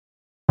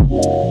Yeah.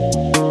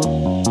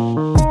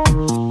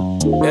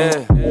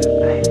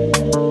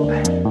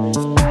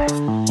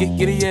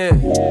 Get it, yeah.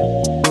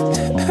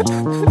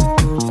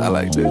 I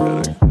like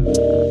that.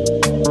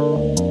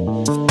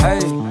 Hey,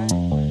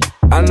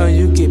 I know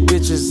you get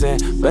bitches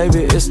and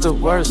baby, it's the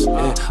worst.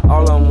 Yeah.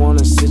 All I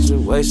want is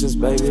situations,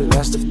 baby,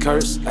 that's the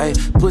curse. Hey,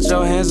 put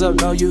your hands up,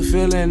 know you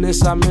feeling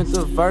this, I meant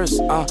the verse.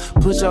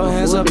 Put your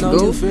hands up,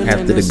 know you feeling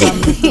after this, the I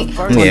meant the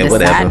verse. Yeah,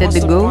 whatever.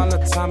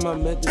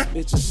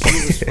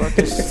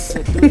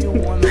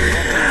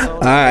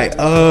 Alright,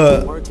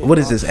 what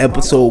is this?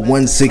 Episode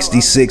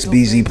 166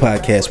 BZ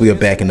Podcast. We are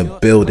back in the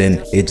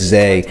building. It's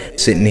Zay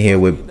sitting here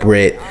with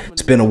Britt.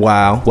 It's been a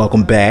while.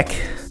 Welcome back.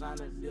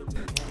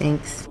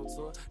 Thanks.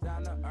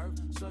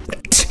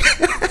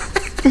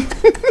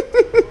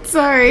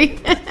 Sorry.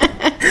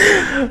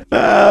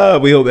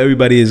 We hope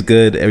everybody is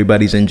good.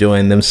 Everybody's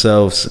enjoying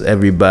themselves.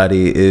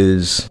 Everybody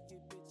is,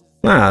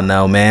 I don't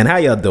know, man. How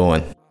y'all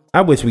doing?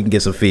 I wish we can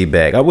get some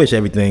feedback. I wish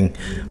everything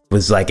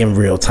was like in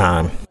real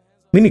time.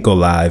 We need to go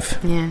live.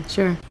 Yeah,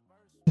 sure.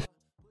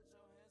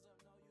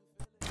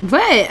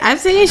 But I'm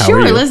saying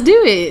sure, let's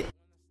do it.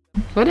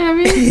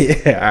 Whatever.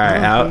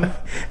 Yeah, all right.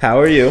 How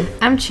are you?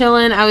 I'm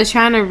chilling. I was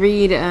trying to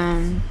read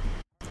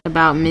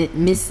about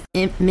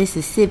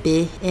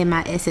Mississippi in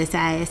my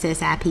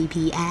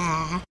SSIPPI.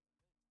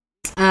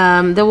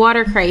 The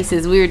water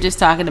crisis. We were just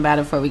talking about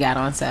it before we got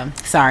on, so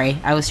sorry.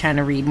 I was trying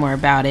to read more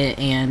about it,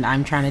 and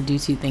I'm trying to do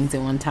two things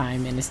at one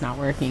time, and it's not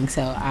working,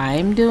 so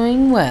I'm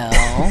doing well.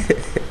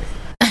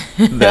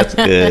 That's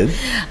good.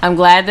 I'm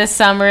glad the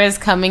summer is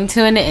coming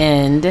to an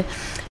end.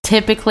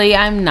 Typically,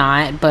 I'm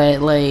not,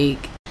 but like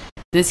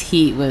this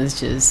heat was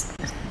just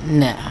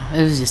it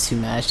was just too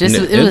much. It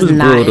was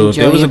not brutal.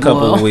 Enjoyable. It was a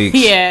couple of weeks.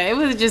 Yeah, it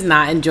was just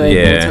not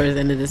enjoyable towards the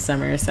end of the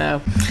summer.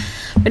 So,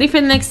 ready for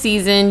the next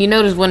season. You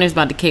know, this winter's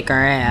about to kick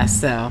our ass.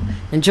 So,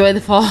 enjoy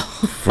the fall.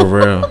 For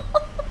real.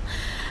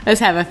 I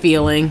just have a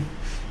feeling.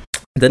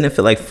 Doesn't it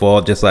feel like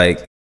fall just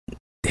like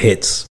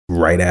hits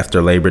right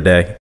after Labor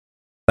Day?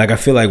 Like, I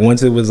feel like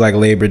once it was like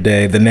Labor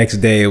Day, the next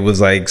day it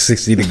was like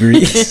 60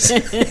 degrees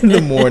in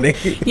the morning.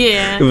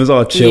 Yeah. It was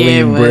all chilly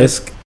and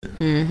brisk.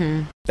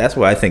 Mm-hmm. That's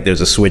why I think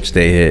there's a switch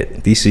they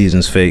hit. These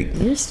seasons fake.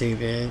 You're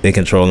stupid. They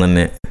controlling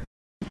it.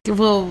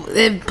 Well,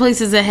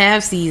 places that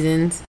have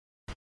seasons.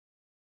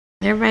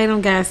 Everybody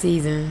don't got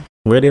seasons.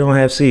 Where they don't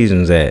have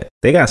seasons at?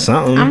 They got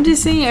something. I'm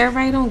just saying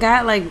everybody don't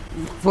got like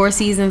 4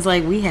 seasons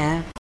like we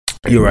have.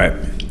 You're right.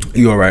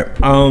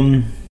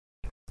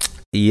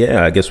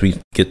 Yeah, I guess we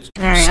get.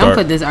 All right, I'll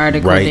put this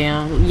article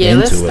down. Yeah,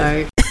 let's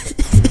start.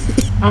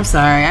 I'm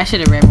sorry, I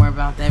should have read more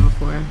about that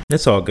before.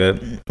 It's all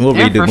good. We'll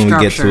read it when we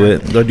get to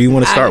it. Or do you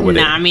want to start with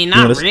it? I mean,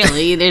 not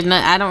really. There's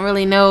not. I don't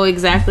really know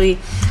exactly.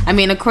 I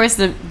mean, of course,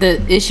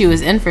 the issue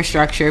is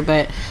infrastructure,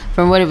 but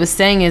from what it was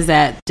saying is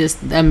that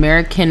just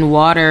American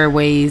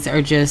waterways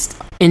are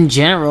just in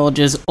general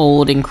just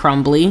old and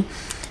crumbly.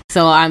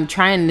 So I'm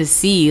trying to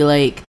see,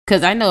 like,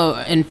 because I know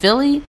in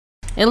Philly,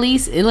 at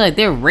least, like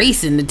they're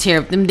racing to tear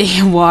up them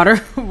damn water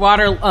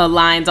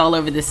lines all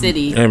over the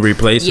city and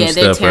replace them. Yeah,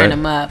 they're tearing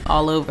them up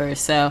all over.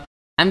 So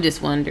I'm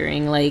just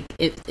wondering, like,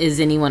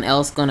 is anyone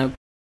else gonna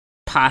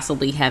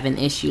possibly have an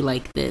issue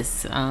like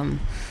this?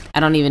 I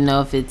don't even know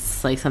if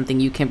it's like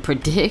something you can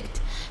predict,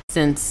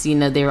 since you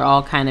know they were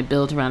all kind of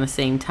built around the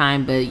same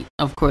time. But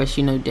of course,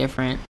 you know,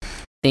 different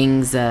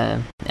things,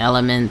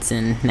 elements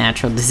and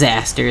natural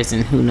disasters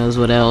and who knows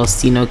what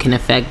else, you know, can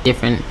affect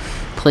different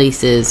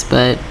places.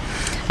 But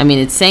I mean,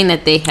 it's saying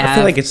that they have. I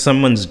feel like it's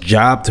someone's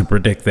job to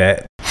predict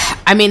that.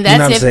 I mean, that's, you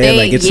know what I'm saying?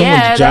 Like, it's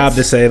someone's job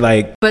to say,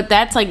 like. But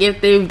that's like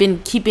if they've been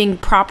keeping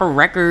proper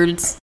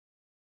records.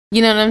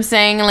 You know what I'm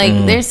saying? Like,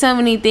 there's so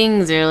many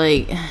things. They're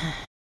like,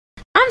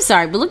 I'm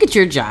sorry, but look at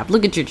your job.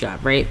 Look at your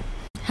job, right?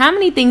 How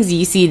many things do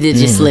you see that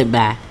just slip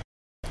by?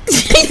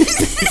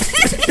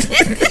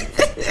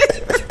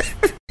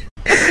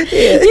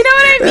 Yeah, you know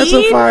what I mean? That's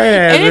a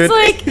fire hazard. And it's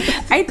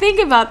like, I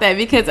think about that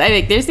because I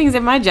think there's things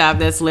in my job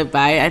that slip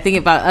by. I think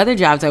about other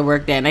jobs I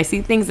worked at, and I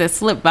see things that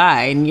slip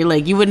by, and you're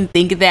like, you wouldn't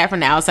think of that from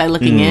the outside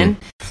looking in,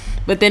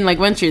 but then like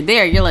once you're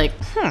there, you're like,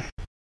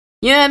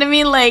 you know what I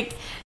mean? Like,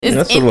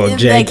 that's a little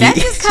janky. Like that's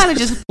just kind of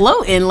just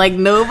floating. Like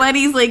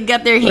nobody's like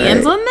got their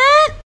hands on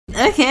that.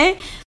 Okay.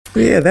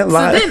 Yeah, that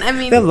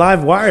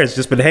live wire has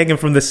just been hanging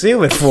from the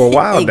ceiling for a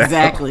while now.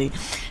 Exactly.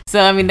 So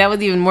I mean, that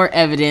was even more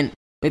evident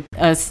with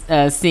us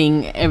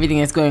seeing everything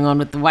that's going on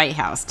with the White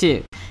House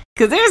too,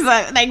 because there's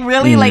like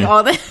really like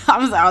all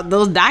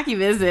those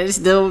documents that have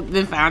still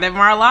been found at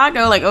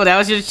Mar-a-Lago. Like, oh, that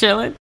was just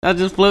chilling. That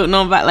was just floating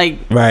on by. Like,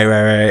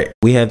 right.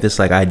 We have this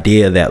like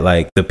idea that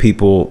like the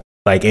people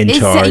like in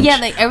charge,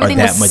 like everything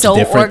are that was much so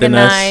different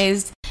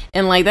organized,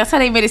 and like that's how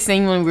they made it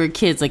seem when we were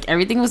kids. Like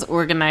everything was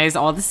organized,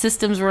 all the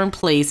systems were in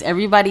place,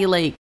 everybody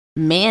like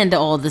manned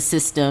all the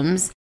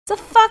systems. It's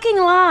a fucking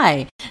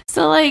lie.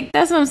 So like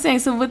that's what I'm saying.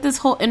 So with this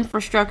whole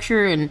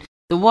infrastructure and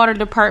the water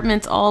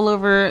departments all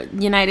over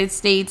the United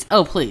States,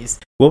 oh please.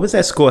 What was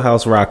that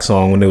Schoolhouse Rock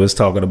song when it was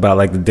talking about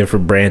like the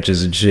different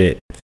branches and shit?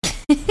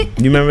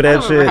 You remember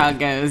that shit? How it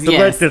goes? The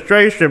Yes.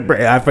 registration.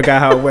 I forgot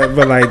how it went,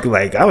 but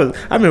like I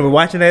remember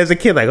watching that as a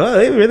kid. Like, oh,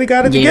 they really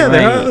got it together,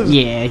 right. huh?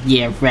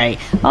 Yeah, right.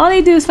 All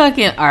they do is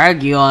fucking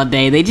argue all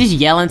day. They just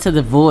yell into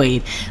the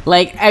void.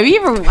 Like, have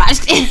you ever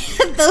watched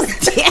those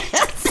damn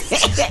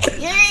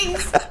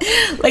hearings?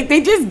 Like,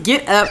 they just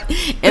get up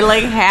and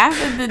like half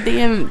of the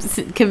damn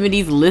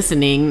committee's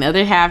listening, the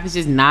other half is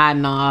just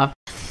nodding off.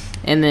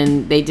 And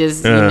then they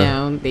just,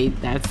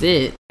 that's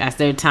it. That's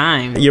their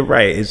time. You're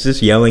right. It's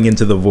just yelling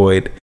into the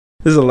void.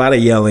 There's a lot of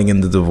yelling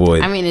into the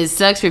void. I mean, it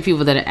sucks for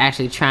people that are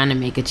actually trying to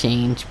make a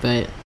change,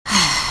 but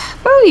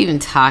what are we even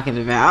talking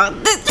about?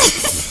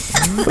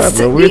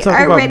 Bro, we were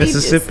talking about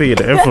Mississippi and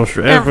the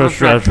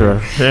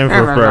infrastructure.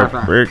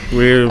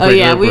 Oh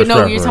yeah, we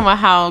know you're talking about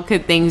how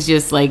could things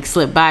just like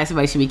slip by.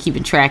 Somebody should be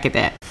keeping track of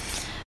that.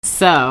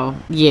 So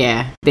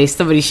yeah,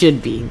 somebody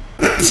should be.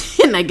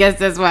 And I guess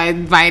that's why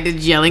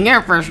Biden's yelling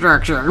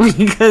infrastructure,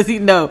 because he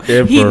know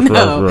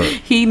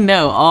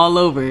all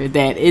over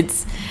that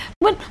it's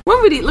when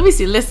would he, let me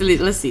see.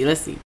 Let's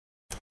see.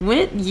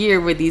 What year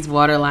were these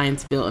water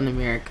lines built in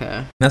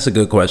America? That's a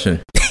good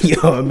question.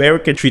 Yo,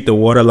 America treat the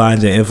water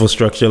lines and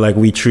infrastructure like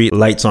we treat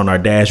lights on our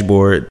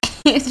dashboard.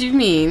 What you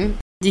mean?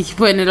 You keep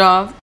putting it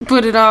off?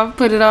 Put it off.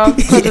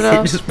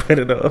 Just put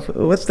it off.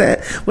 What's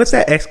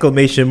that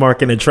exclamation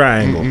mark in a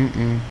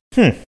triangle?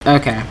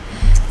 Okay.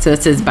 So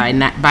it says by the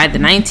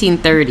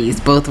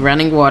 1930s, both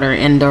running water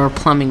and indoor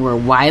plumbing were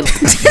widely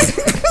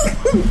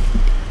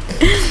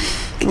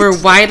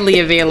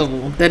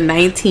available. The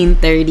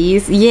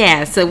 1930s,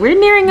 yeah. So we're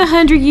nearing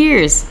 100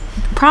 years.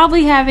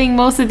 Probably having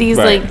most of these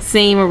like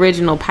same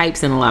original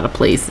pipes in a lot of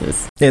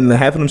places. And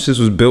half of them shit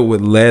was built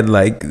with lead.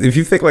 Like, if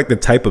you think like the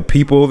type of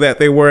people that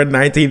they were in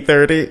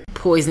 1930,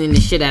 poisoning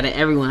the shit out of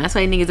everyone. That's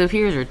why niggas up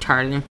here is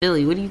retarded in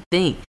Philly. What do you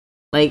think?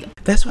 Like,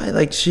 that's why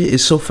like shit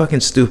is so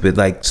fucking stupid.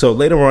 Like, so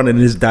later on in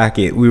this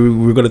docket, we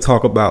were going to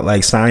talk about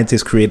like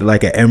scientists created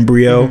like an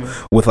embryo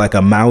with like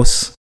a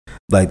mouse.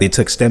 Like, they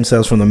took stem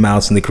cells from the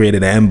mouse and they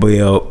created an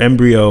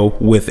embryo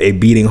with a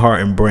beating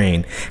heart and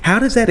brain. How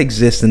does that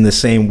exist in the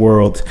same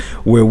world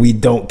where we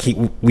don't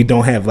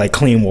have like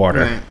clean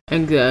water? Right,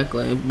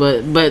 exactly.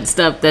 But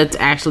stuff that's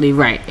actually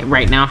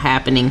right now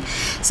happening.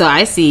 So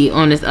I see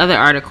on this other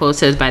article, it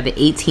says by the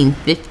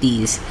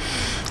 1850s,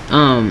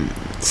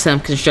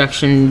 some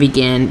construction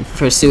began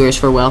for sewers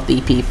for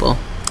wealthy people.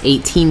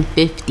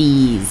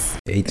 1850s.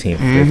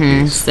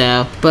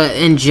 So, but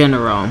in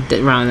general,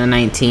 around the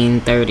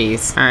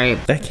 1930s. All right.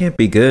 That can't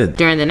be good.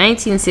 During the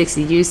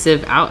 1960s, use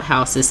of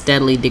outhouses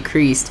steadily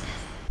decreased.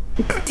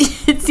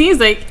 It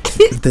seems like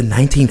the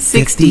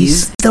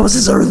 1960s. That was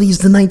as early as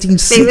the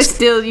 1960s. They were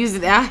still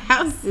using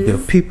outhouses. Yo,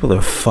 people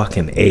are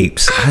fucking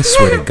apes. I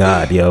swear to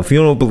God, yo. If you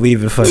don't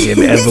believe in fucking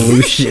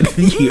evolution,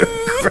 you're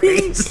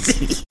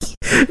crazy.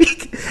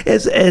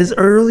 As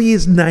early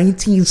as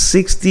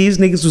 1960s,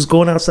 niggas was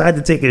going outside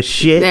to take a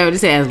shit. They would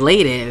say as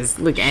late as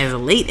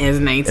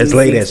 1960s. As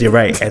late as, you're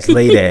right. As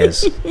late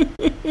as.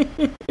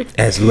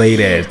 As late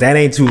as. That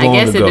ain't too long ago, yo.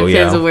 I guess it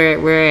depends on where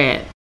we're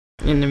at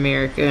in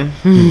America.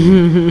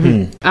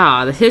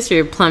 The history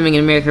of plumbing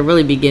in America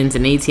really begins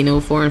in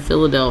 1804 in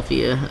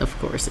Philadelphia. Of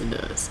course it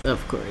does.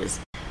 Of course.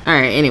 All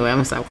right, anyway, I'm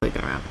gonna stop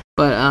clicking around.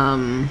 But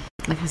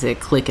like I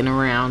said, clicking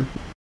around,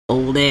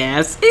 old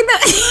ass.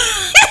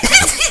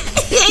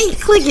 He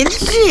ain't clicking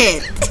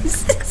shit.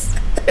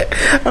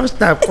 I'm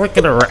stop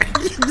clicking around.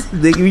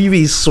 Nigga, you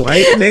be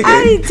swiping, nigga.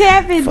 I ain't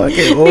tapping.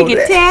 Fucking old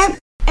nigga, tap.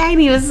 I ain't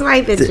even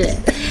swiping shit.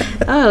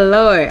 Oh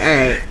Lord. All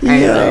right.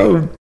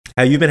 Yo.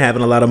 Have you been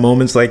having a lot of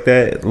moments like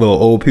that?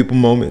 Little old people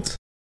moments?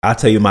 I'll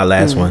tell you my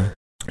last one.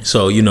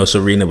 So, you know,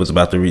 Serena was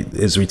about to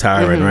is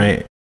retiring,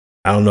 right?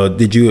 I don't know.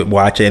 Did you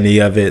watch any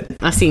of it?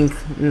 I seen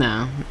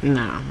no.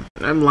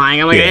 I'm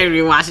lying. I'm like, I didn't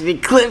even watch any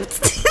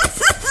clips.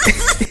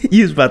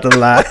 You was about to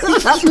lie.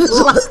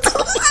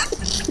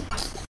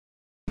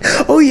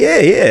 Oh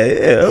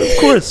yeah. Of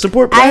course,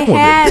 support black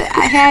women.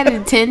 I had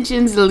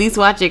intentions to at least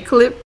watch a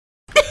clip.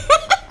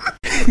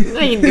 I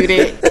didn't do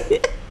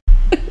that.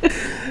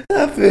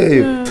 I feel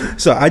you.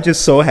 So I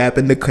just so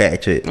happened to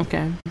catch it.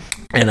 Okay.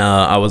 And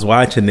I was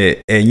watching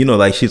it, and you know,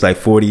 like she's like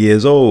 40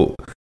 years old.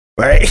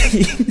 Right.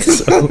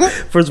 So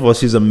first of all,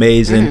 she's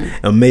amazing,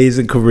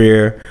 amazing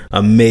career,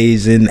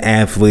 amazing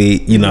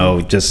athlete, you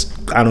know, just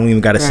I don't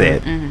even gotta say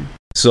it.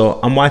 So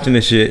I'm watching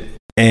this shit,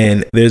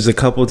 and there's a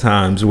couple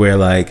times where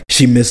like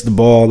she missed the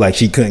ball, like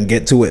she couldn't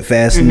get to it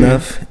fast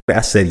enough. I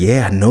said,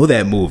 yeah, I know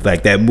that move,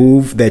 like that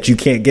move that you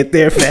can't get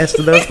there fast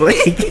enough.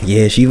 Like,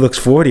 yeah, she looks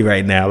 40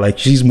 right now, like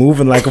she's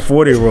moving like a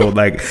 40-year-old.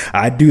 Like,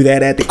 I do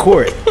that at the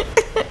court.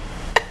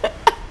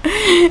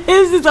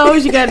 It's just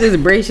always you gotta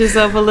just brace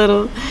yourself a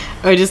little,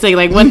 or just take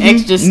like one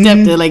extra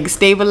step to like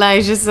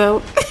stabilize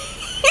yourself.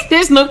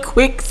 There's no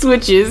quick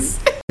switches.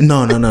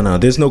 No.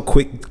 There's no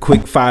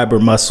quick fiber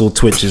muscle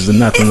twitches or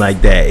nothing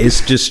like that. It's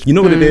just, you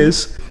know what it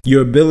is?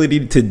 Your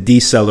ability to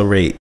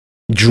decelerate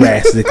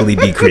drastically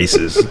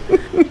decreases.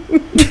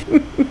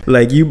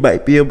 Like, you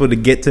might be able to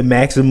get to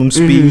maximum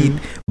speed,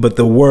 but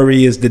the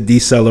worry is the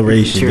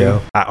deceleration,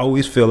 yo. I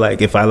always feel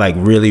like if I like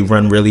really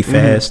run really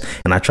fast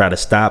and I try to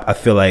stop, I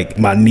feel like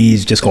my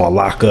knees just gonna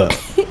lock up.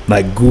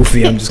 Like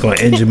Goofy, I'm just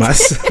gonna injure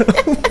myself.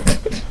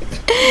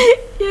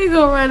 You're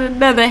gonna run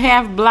another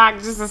half block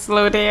just to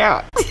slow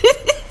down.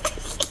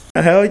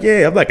 Hell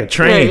yeah, I'm like a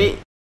train. Right.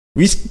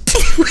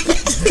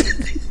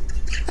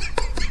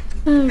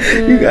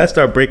 You gotta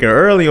start breaking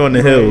early on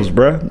the hills,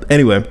 bruh.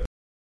 Anyway,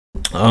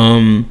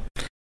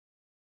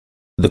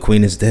 the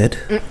queen is dead.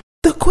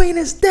 The queen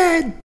is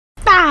dead.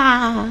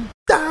 Ah.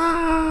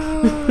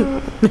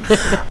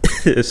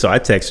 So I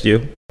text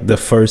you. The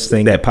first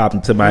thing that popped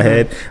into my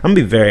head, I'm gonna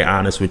be very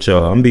honest with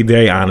y'all. I'm gonna be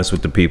very honest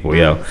with the people,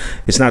 yo.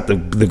 It's not the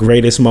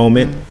greatest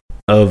moment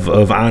of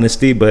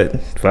honesty,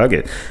 but fuck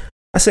it.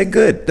 I said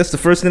good. That's the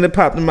first thing that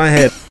popped in my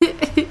head.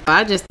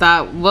 I just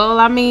thought, well,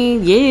 I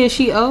mean, yeah,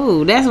 she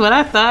old. That's what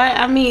I thought.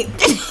 I mean,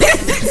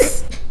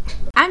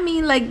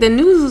 like, the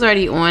news was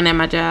already on at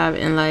my job,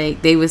 and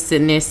like they was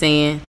sitting there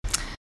saying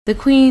the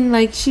queen,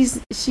 like, she's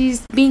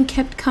being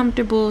kept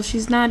comfortable.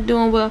 She's not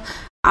doing well.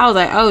 I was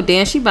like, oh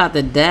damn, she about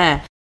to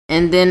die.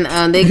 And then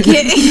they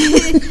get,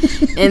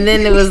 and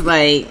then it was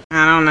like,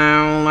 I don't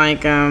know,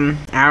 like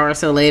hour or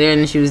so later,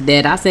 and she was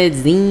dead. I said,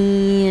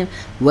 Zim.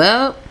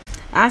 Well,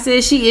 I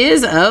said she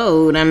is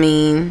old. I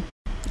mean,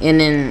 and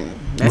then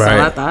that's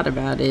all I thought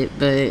about it.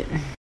 But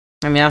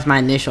I mean, that was my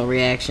initial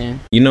reaction.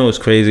 You know, it's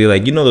crazy.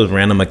 Like, you know those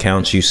random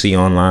accounts you see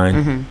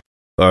online,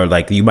 or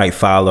like you might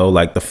follow,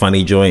 like the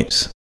funny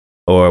joints.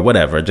 Or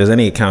whatever, just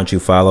any account you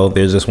follow.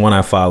 There's this one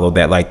I follow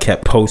that like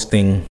kept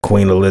posting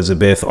Queen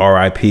Elizabeth,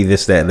 R.I.P.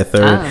 this, that, and the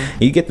third.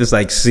 You get this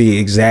like see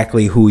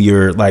exactly who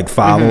you're like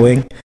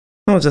following.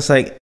 I was just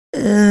like,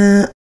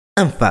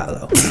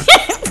 unfollow.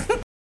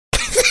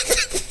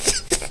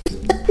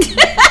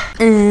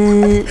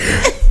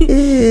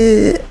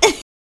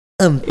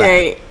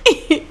 Right.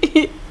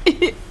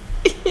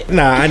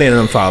 Nah, I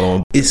didn't unfollow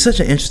him. It's such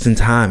an interesting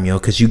time, yo,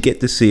 because you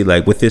get to see,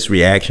 like, with this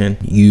reaction,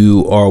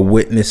 you are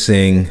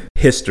witnessing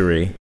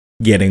history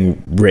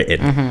getting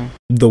written.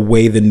 The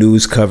way the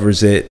news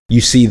covers it,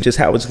 you see just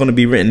how it's going to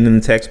be written in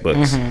the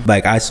textbooks.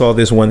 Like, I saw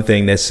this one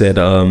thing that said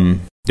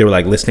they were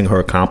like listing her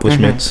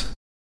accomplishments.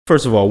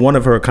 First of all, one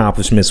of her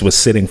accomplishments was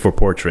sitting for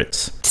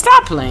portraits.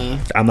 Stop playing.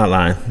 I'm not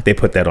lying. They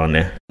put that on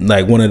there.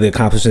 Like, one of the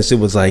accomplishments, it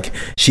was like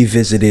she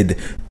visited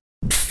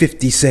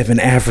 57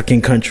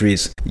 African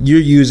countries. You're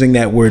using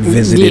that word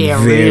visited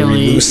very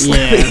loosely.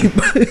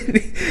 But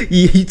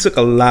he took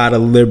a lot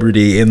of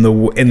liberty in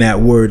that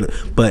word,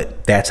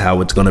 but that's how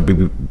it's going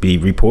to be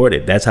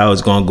reported. That's how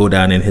it's going to go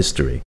down in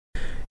history.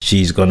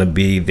 She's going to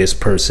be this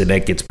person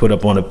that gets put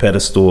up on a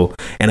pedestal.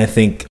 And I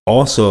think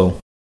also,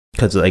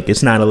 because like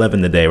it's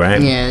 9/11 today, right?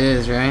 Yeah, it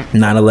is, right?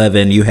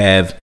 9/11,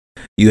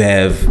 you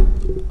have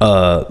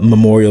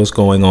memorials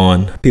going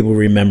on, people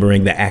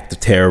remembering the act of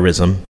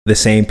terrorism. The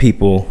same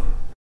people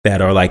that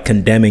are like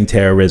condemning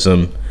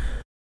terrorism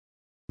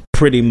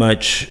pretty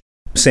much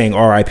saying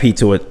RIP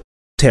to a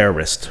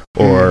terrorist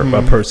or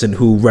a person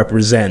who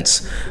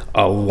represents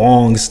a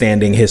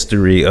long-standing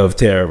history of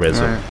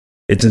terrorism. Right.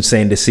 It's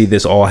insane to see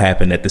this all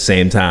happen at the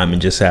same time,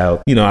 and just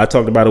how, you know, I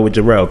talked about it with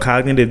Jarrell.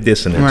 Cognitive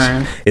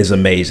dissonance is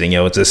amazing,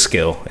 yo. It's a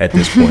skill at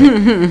this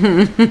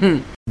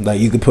point. Like,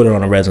 you could put it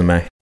on a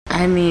resume.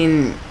 I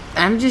mean,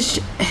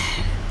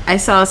 I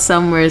saw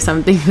somewhere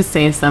something was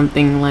saying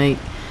something like,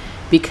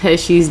 because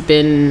she's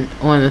been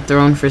on the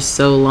throne for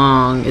so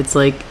long, it's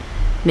like,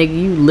 nigga,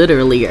 you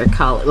literally are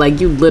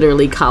you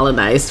literally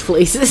colonized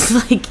places.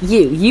 Like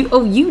you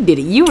did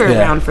it. You were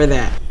around for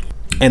that.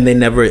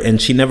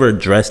 And she never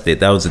addressed it.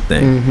 That was the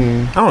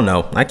thing. I don't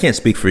know. I can't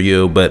speak for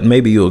you, but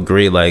maybe you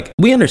agree. Like,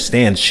 we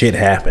understand shit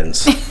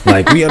happens.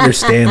 Like, we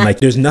understand, like,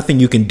 there's nothing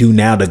you can do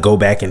now to go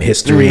back in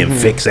history and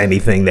fix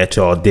anything that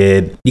y'all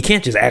did. You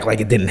can't just act like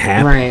it didn't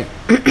happen. Right.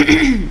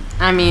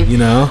 I mean, you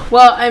know?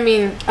 Well, I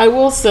mean, I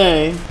will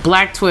say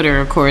Black Twitter,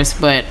 of course,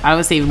 but I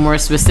would say more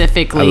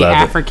specifically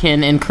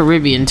African and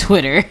Caribbean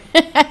Twitter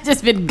has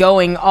just been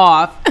going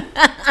off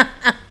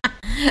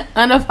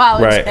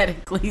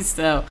unapologetically. Right.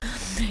 So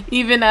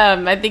even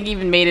I think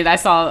made it. I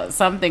saw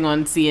something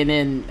on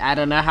CNN. I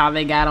don't know how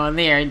they got on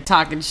there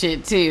talking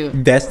shit too.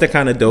 That's the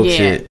kind of dope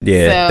shit.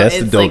 Yeah, so that's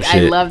the dope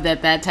shit. I love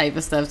that type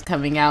of stuff's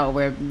coming out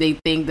where they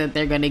think that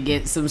they're gonna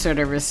get some sort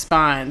of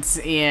response,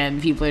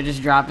 and people are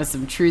just dropping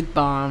some truth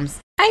bombs.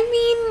 I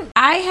mean,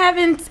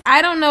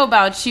 I don't know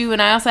about you,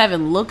 and I also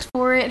haven't looked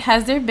for it.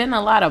 Has there been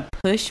a lot of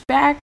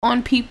pushback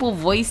on people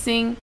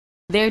voicing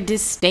their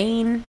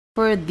disdain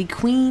for the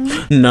queen?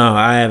 No,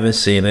 I haven't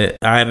seen it.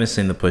 I haven't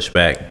seen the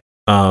pushback.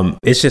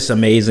 It's just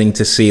amazing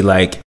to see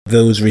like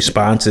those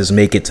responses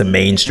make it to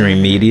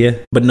mainstream media.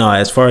 But no,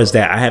 as far as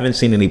that, I haven't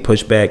seen any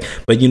pushback.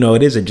 But you know,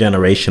 it is a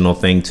generational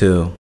thing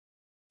too.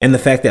 And the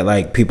fact that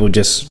like people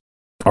just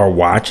are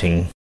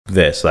watching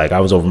this. Like, I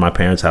was over my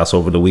parents' house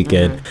over the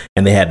weekend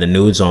and they had the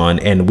news on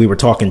and we were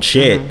talking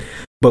shit.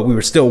 But we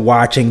were still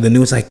watching the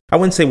news. Like, I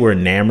wouldn't say we're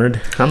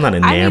enamored. I'm not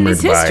enamored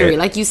it's history. By it.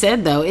 Like you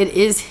said, though, it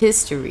is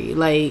history.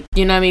 Like,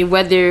 you know what I mean?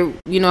 Whether,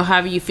 you know,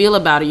 however you feel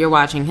about it, you're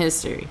watching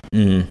history.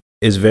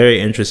 it's very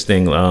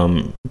interesting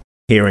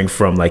hearing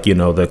from like, you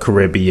know, the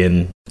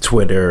Caribbean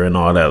Twitter and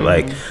all that. Mm-hmm.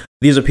 Like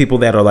these are people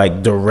that are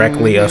like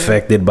directly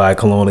affected by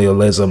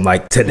colonialism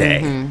like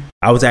today. Mm-hmm.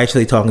 I was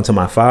actually talking to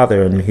my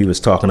father and he was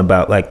talking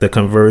about like the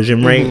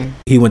conversion rate.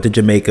 He went to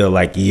Jamaica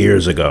like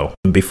years ago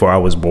before I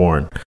was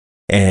born.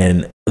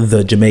 And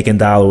the Jamaican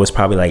dollar was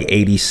probably like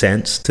 80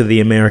 cents to the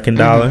American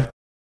dollar.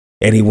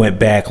 And he went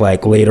back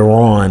like later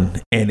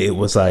on and it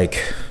was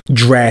like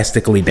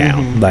drastically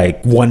down.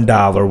 Like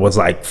 $1 was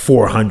like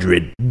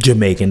 400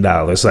 Jamaican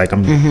dollars. Like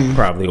I'm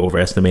probably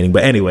overestimating.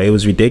 But anyway, it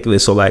was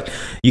ridiculous. So like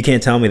you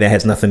can't tell me that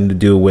has nothing to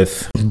do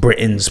with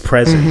Britain's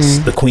presence,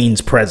 the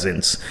Queen's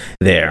presence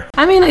there.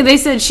 I mean, like they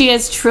said, she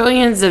has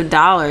trillions of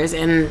dollars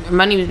and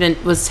money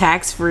was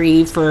tax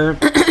free for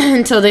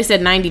until they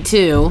said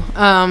 92.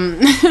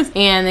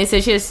 And they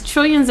said she has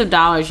trillions of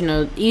dollars, you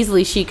know,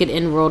 easily she could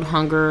end world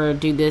hunger or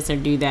do this or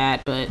do that.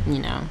 But you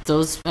know,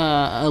 those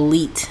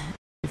elite,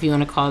 if you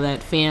want to call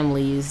that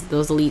families,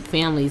 those elite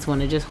families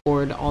want to just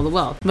hoard all the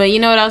wealth. But you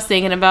know what I was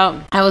thinking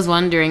about? I was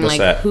wondering, what's like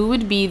that? Who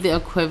would be the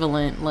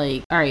equivalent?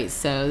 Like, all right,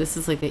 so this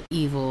is like an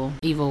evil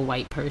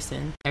white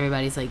person.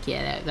 Everybody's like,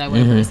 yeah, that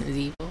white person is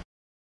evil.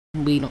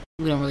 We don't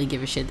really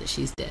give a shit that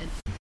she's dead.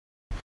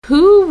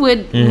 Who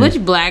would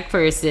which black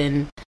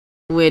person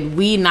would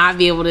we not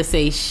be able to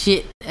say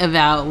shit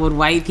about with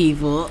white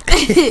people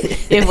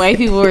if white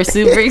people were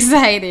super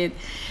excited,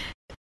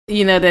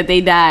 you know, that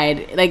they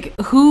died? Like,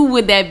 who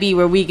would that be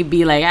where we could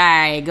be like, all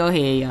right, go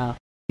ahead, y'all.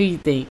 Who you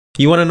think?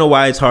 You want to know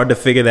why it's hard to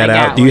figure that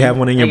out? Do you have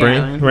one in your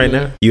brain right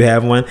now? You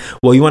have one?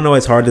 Well, you want to know why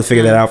it's hard to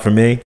figure that out for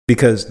me?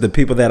 Because the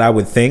people that I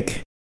would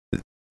think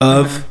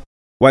of,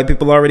 white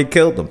people already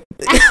killed them.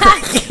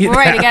 Well,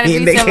 right, it got to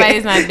be somebody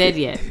who's not dead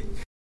yet.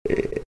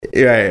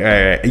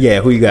 Right.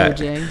 Yeah, who you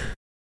got?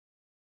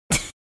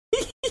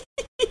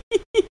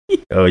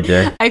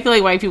 OJ. I feel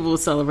like white people will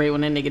celebrate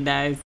when a nigga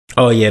dies.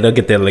 Oh yeah, they'll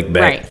get their lick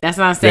back. Right, that's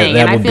what I'm saying.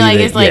 And I feel like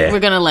it's like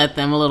we're gonna let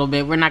them a little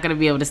bit. We're not gonna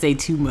be able to say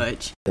too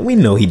much. We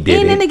know he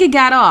did. And the nigga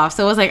got off,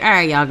 so it's like, all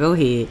right, y'all go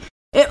ahead.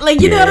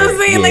 Like you know what I'm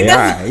saying? Like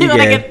that's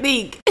what I can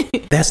think.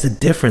 That's the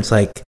difference.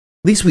 Like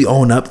at least we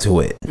own up to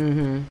it.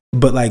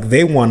 But like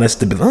they want us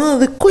to be, oh,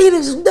 the queen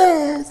is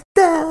dead.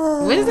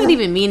 What does that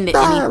even mean to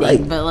anything?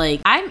 Like, but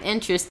like I'm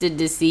interested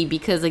to see,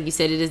 because like you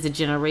said, it is a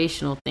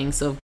generational thing.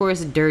 So of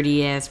course,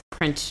 dirty ass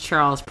Prince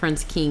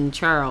King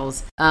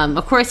Charles.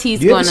 Of course he's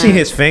gonna. You ever see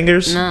his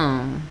fingers?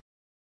 No,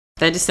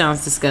 that just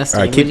sounds disgusting.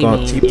 All right, keep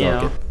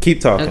talking.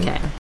 Keep talking.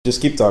 Okay.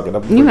 Just keep talking.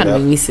 You might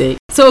make me sick.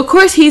 So of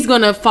course he's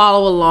gonna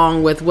follow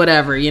along with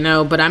whatever, you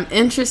know. But I'm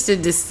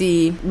interested to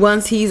see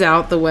once he's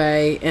out the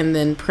way, and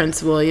then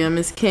Prince William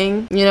is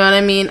king. You know what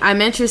I mean?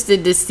 I'm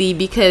interested to see,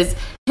 because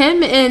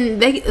him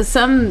and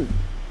some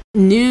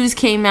news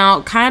came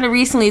out kind of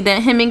recently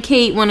that him and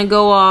Kate want to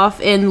go off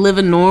and live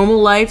a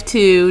normal life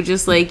too,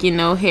 just like, you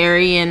know,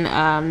 Harry and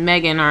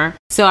Meghan are.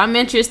 So I'm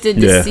interested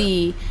to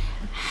see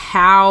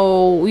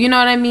how, you know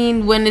what I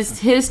mean, when it's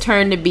his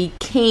turn to be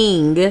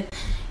king.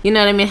 You know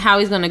what I mean? How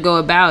he's going to go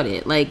about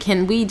it. Like,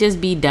 can we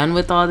just be done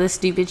with all this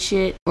stupid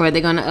shit? Or are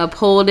they going to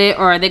uphold it?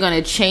 Or are they going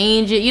to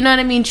change it? You know what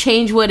I mean?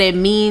 Change what it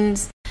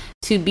means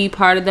to be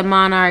part of the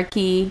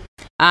monarchy.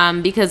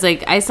 Because,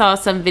 like, I saw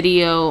some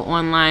video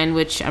online,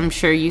 which I'm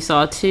sure you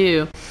saw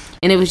too.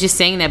 And it was just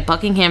saying that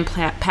Buckingham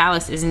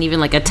Palace isn't even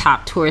like a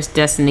top tourist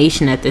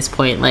destination at this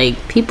point. Like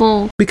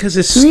people, because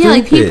it's stupid.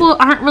 Like people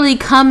aren't really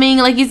coming,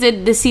 like you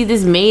said, to see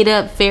this made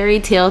up fairy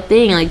tale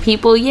thing. Like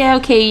people, we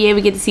get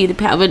to see the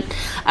palace, but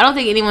I don't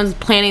think anyone's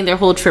planning their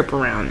whole trip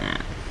around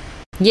that.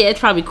 Yeah, it's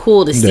probably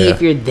cool to see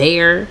if you're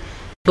there,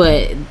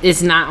 but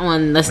it's not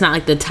on. That's not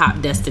like the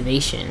top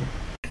destination.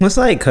 Let's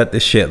like cut the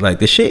shit. Like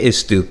the shit is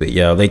stupid,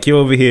 yo. Like you're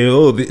over here.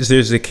 Oh,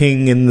 there's the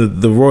king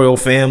and the royal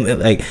family.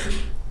 Like.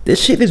 This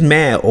shit is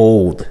mad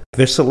old.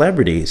 They're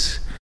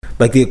celebrities.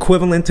 Like the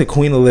equivalent to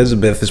Queen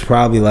Elizabeth is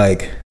probably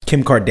like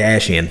Kim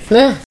Kardashian.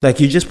 Like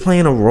you're just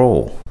playing a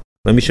role.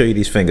 Let me show you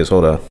these fingers.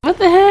 Hold on. What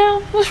the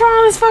hell? What's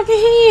wrong with his fucking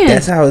hands?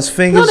 That's how his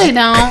fingers. No, they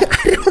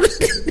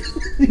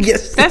don't.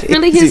 Yes, that's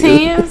really his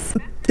hands.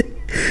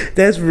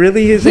 That's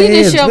really his hands.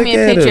 He just showed me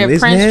a picture of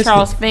Prince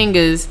Charles'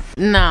 fingers.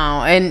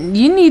 No, and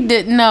you need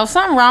to know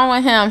something wrong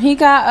with him. He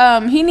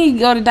got he need to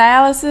go to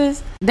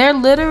dialysis. They're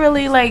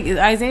literally like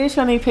Isaiah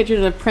showed me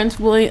pictures of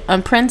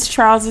Prince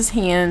Charles's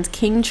hands,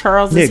 King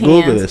Charles's hands. Yeah,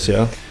 Google this,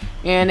 yo.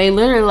 And they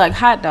literally like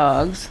hot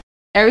dogs.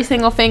 Every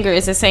single finger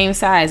is the same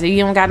size. You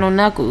don't got no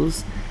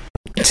knuckles.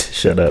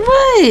 Shut up.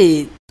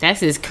 What?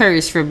 That's his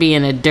curse for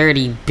being a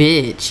dirty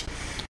bitch.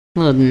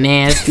 Little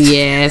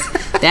nasty ass.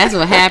 That's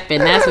what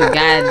happened. That's what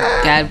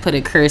God put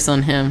a curse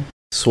on him.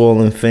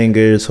 Swollen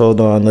fingers. Hold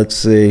on. Let's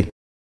see.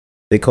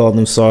 They call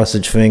them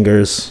sausage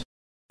fingers.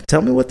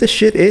 Tell me what this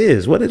shit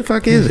is. What the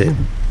fuck is it?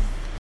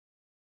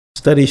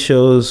 Study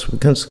shows.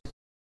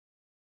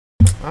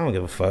 I don't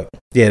give a fuck.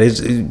 Yeah,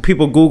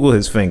 people Google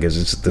his fingers.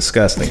 It's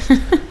disgusting.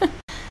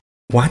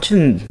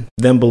 Watching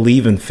them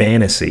believe in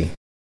fantasy.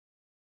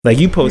 Like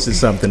you posted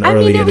something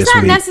earlier this week. It's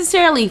not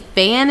necessarily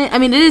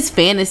it is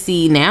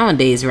fantasy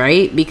nowadays,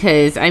 right?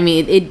 Because I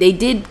mean, they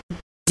did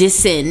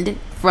descend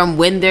from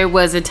when there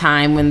was a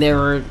time when there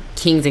were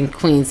kings and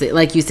queens,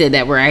 like you said,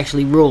 that were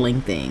actually ruling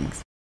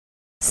things.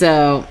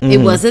 So it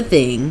was a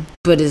thing,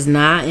 but it's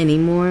not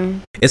anymore.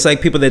 It's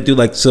like people that do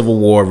like Civil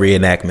War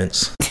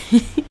reenactments.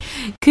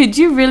 Could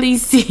you really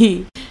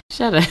see?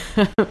 Shut up.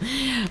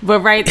 But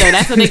right there,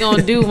 that's what they're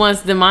gonna do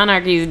once the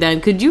monarchy is done.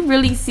 Could you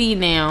really see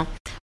now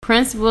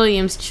Prince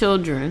William's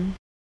children,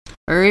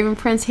 or even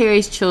Prince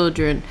Harry's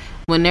children,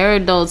 when they're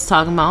adults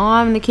talking about, oh,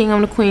 I'm the king,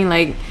 I'm the queen?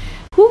 Like,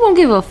 who gonna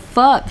give a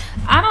fuck?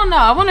 I don't know.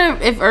 I wonder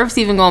if Earth's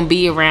even gonna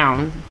be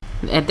around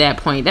at that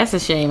point. That's a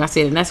shame. I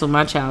said, and that's what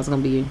my child's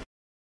gonna be.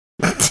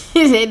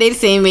 They the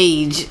same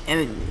age.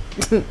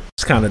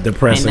 It's kind of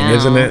depressing,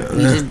 isn't it?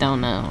 You just don't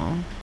know.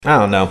 I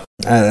don't know.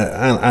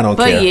 I don't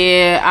care. But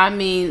yeah, I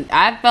mean,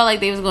 I felt like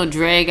they was gonna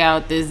drag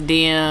out this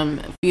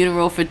damn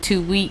funeral for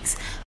 2 weeks.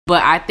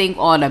 But I think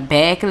all the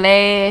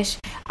backlash,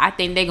 I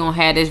think they're gonna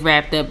have this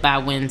wrapped up by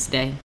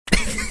Wednesday.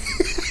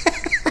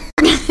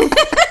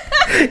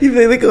 You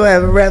think they're gonna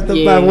have it wrapped up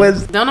by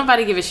Wednesday? Don't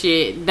nobody give a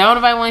shit. Don't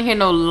nobody want to hear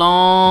no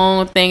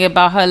long thing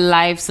about her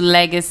life's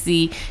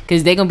legacy,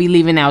 because they're gonna be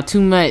leaving out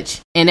too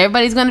much, and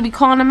everybody's gonna be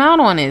calling them out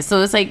on it.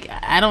 So it's like,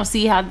 I don't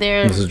see how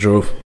they're. This is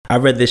true. I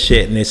read this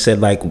shit and they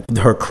said like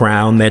her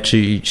crown that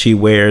she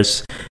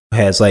wears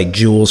has like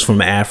jewels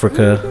from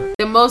Africa.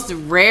 The most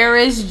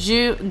rarest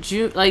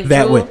like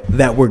that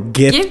were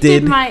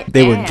gifted.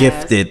 They were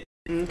gifted.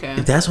 Okay.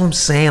 That's what I'm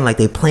saying. Like,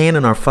 they playing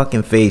in our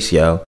fucking face,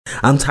 yo.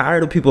 I'm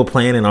tired of people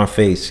playing in our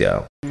face,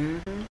 yo.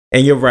 Mm-hmm.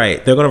 And you're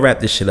right. They're gonna wrap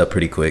this shit up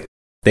pretty quick.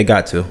 They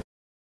got to,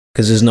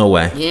 cause there's no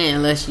way. Yeah,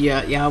 unless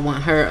y'all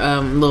want her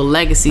little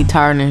legacy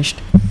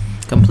tarnished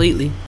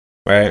completely.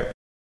 Right.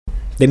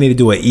 They need to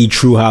do an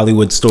True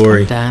Hollywood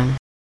story. on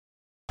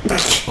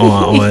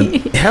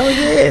hell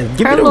yeah,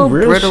 give her me the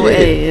real brittle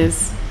shit.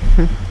 Ass.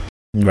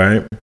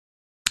 Right.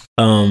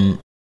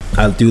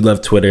 I do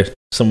love Twitter.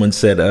 Someone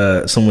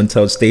said, someone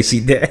told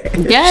Stacey Dash.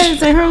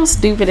 Yes, her whole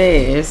stupid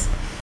ass.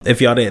 If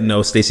y'all didn't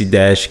know, Stacey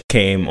Dash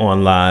came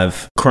on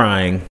live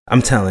crying.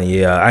 I'm telling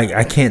you,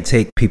 I can't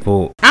take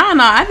people. I don't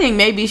know. I think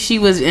maybe she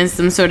was in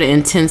some sort of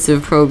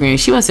intensive program.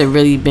 She must have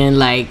really been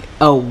like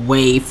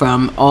away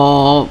from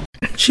all.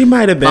 She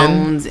might have been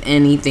phones,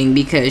 anything,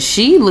 because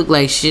she looked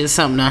like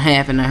something that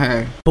happened to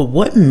her. But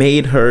what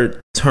made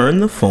her turn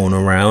the phone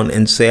around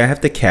and say, I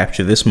have to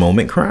capture this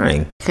moment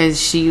crying?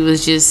 Because she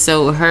was just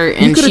so hurt,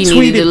 and she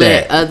needed to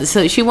let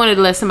so she wanted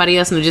to let somebody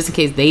else know just in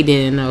case they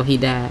didn't know he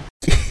died.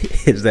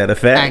 Is that a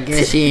fact? I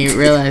guess she didn't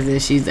realize that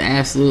she's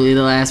absolutely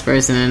the last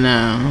person to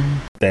know.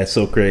 That's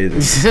so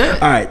crazy. All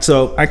right,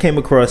 so I came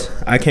across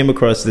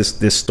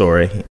this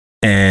story,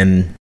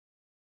 and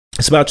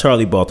it's about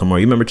Charli Baltimore.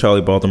 You remember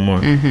Charli Baltimore?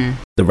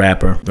 Mm-hmm. The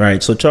rapper. All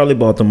right, so Charli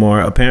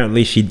Baltimore,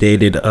 apparently she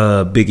dated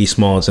Biggie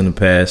Smalls in the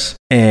past,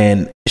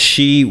 and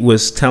she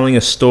was telling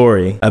a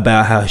story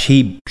about how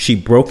she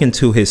broke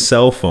into his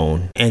cell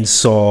phone and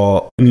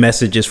saw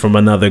messages from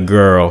another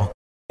girl,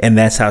 and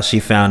that's how she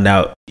found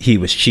out he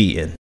was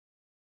cheating.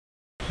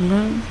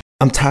 Mm-hmm.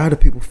 I'm tired of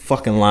people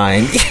fucking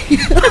lying.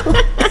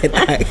 And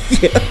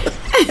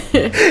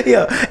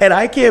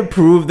I can't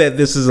prove that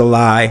this is a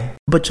lie.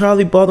 But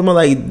Charli Baltimore,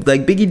 like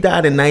Biggie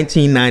died in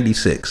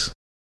 1996.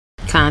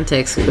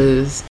 Context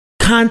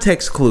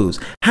clues.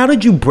 How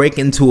did you break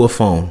into a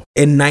phone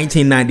in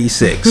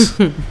 1996?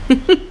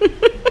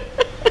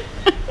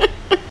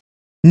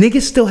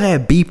 Niggas still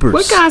had beepers.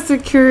 What kind of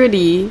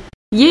security?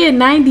 Yeah,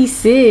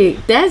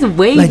 96. That's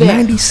way like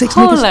back. 96.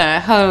 Hold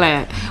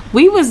on.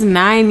 We was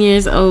 9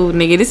 years old,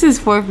 nigga. This is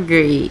 4th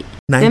grade.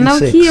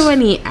 96. The Nokia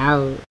wasn't even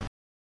out.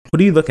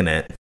 What are you looking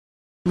at?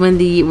 When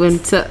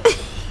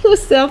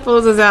cell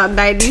phones was out in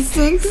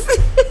 96.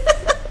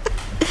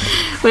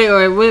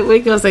 Wait, we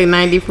gonna say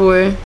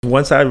 94?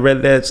 Once I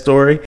read that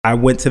story, I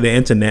went to the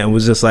internet and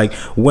was just like,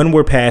 when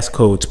were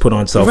passcodes put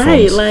on cell phones?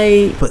 Right,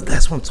 like. But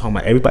that's what I'm talking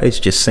about.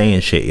 Everybody's just saying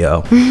shit,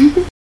 yo.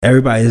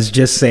 Everybody's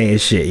just saying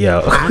shit, yo.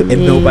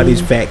 And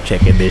nobody's fact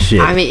checking this shit.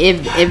 I mean,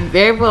 it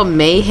very well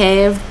may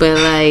have, but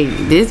like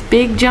this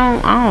big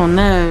junk, I don't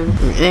know.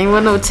 Ain't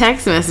want no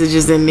text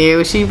messages in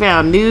there. She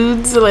found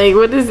nudes. Like,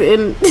 what is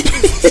in?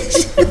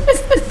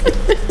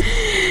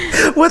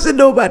 Wasn't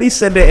nobody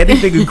sending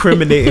anything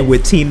incriminating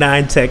with T9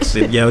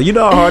 texting, yo? You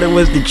know how hard it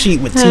was to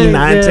cheat with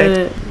T9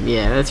 texting?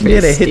 Yeah, that's really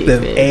you had to hit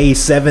the A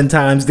 7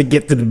 times to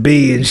get to the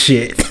B and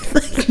shit.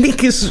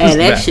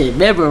 Shit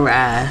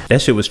memorized.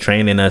 That shit was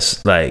training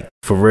us, like,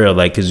 for real,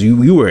 like, because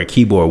you were a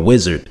keyboard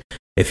wizard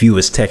if you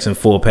was texting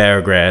full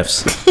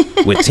paragraphs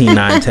with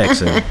T9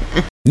 texting.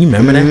 You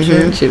remember that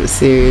shit? Shit was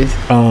serious.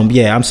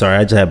 Yeah, I'm sorry,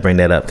 I just had to bring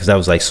that up because that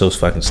was like so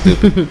fucking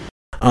stupid.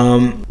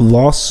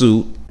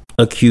 Lawsuit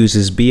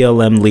accuses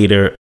BLM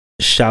leader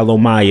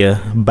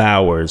Shalomaya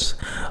Bowers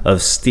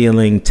of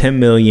stealing $10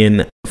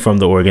 million from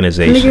the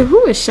organization. Nigga,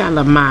 who is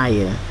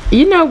Shalomaya?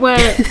 You know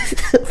what?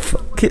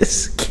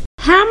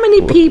 How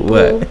many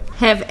people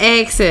have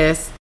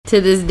access to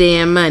this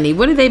damn money?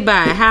 What did they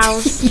buy? A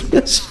house?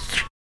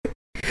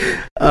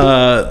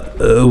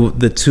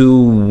 The two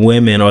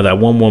women, or that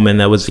one woman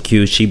that was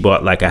accused, she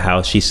bought like a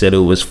house. She said it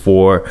was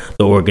for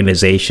the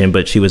organization,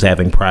 but she was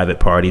having private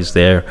parties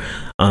there.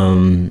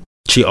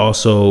 She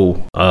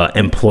also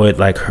employed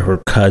like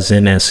her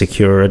cousin as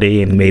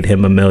security and made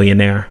him a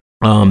millionaire.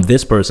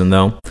 This person,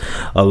 though,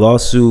 a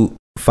lawsuit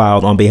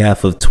filed on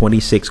behalf of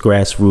 26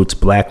 grassroots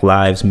Black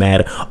Lives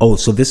Matter. Oh,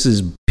 so this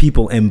is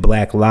people in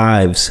Black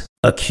Lives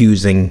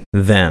accusing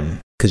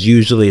them, because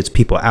usually it's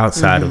people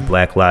outside of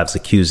Black Lives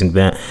accusing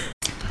them.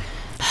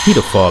 He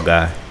the fall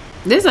guy.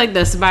 This like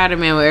the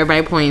Spider-Man where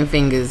everybody pointing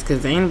fingers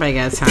because anybody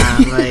got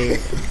time. Like,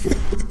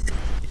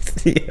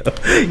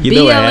 you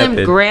know what happened?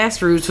 BLM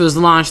Grassroots was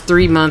launched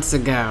 3 months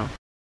ago.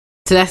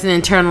 So that's an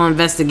internal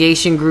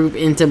investigation group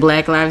into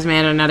Black Lives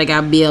Matter. Now they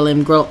got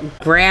BLM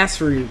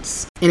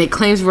Grassroots, and it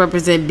claims to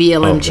represent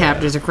BLM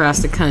chapters across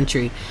the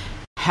country.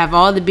 Have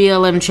all the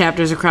BLM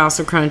chapters across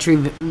the country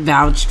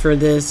vouched for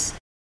this?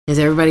 Is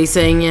everybody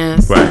saying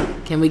yes? Right.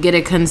 Can we get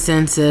a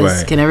consensus?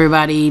 Right. Can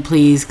everybody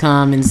please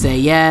come and say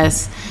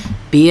yes?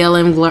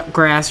 BLM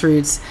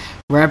Grassroots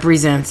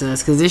represents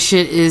us, because this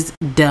shit is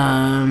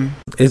dumb.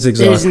 It's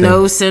exhausting. There's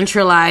no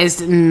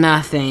centralized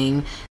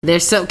nothing.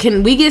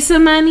 Can we get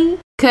some money?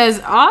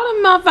 Because all the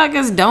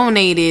motherfuckers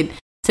donated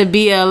to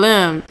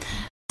BLM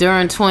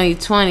during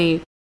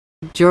 2020.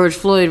 George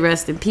Floyd,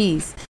 rest in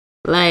peace.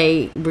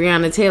 Like,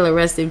 Breonna Taylor,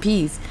 rest in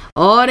peace.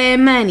 All that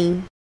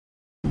money,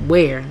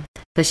 where?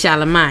 For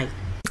Shalamai.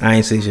 I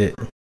ain't see shit.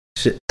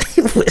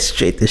 Went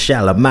straight to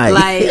Shalamai.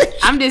 Like,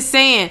 I'm just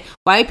saying,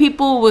 white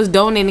people was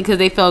donating because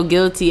they felt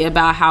guilty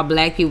about how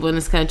black people in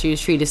this country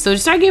was treated. So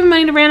just start giving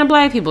money to random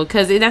black people,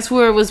 because that's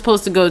where it was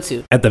supposed to go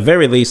to. At the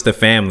very least, the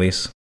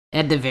families.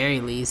 At the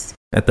very least.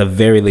 At the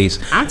very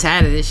least. I'm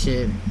tired of this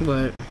shit.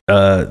 But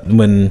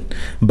when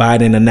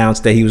Biden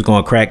announced that he was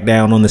going to crack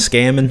down on the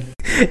scamming,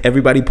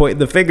 everybody pointing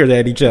the fingers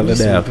at each other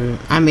now.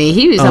 I mean,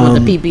 he was talking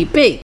about the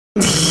PPP.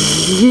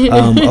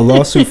 A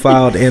lawsuit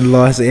filed in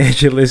Los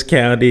Angeles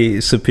County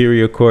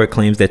Superior Court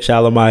claims that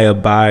Shalamaya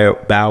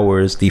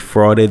Bowers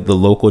defrauded the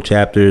local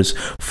chapters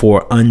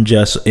for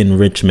unjust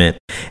enrichment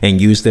and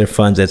used their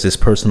funds as his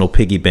personal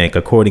piggy bank.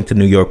 According to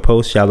New York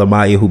Post,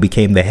 Shalamaya, who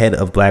became the head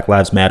of Black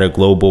Lives Matter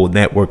Global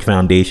Network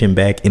Foundation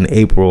back in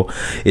April,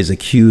 is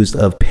accused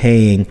of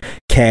paying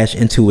cash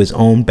into his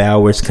own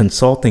Bowers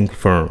consulting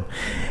firm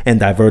and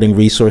diverting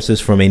resources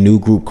from a new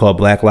group called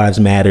Black Lives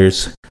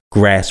Matters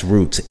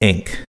Grassroots,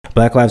 Inc.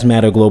 Black Lives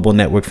Matter Global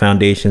Network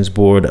Foundation's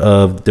board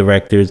of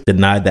directors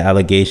denied the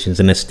allegations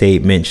in a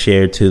statement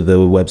shared to the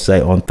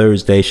website on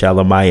Thursday.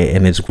 Shalamaya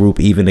and his group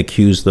even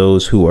accused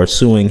those who are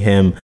suing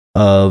him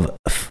of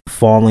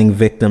falling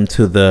victim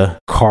to the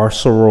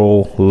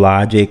carceral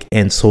logic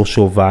and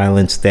social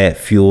violence that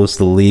fuels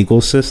the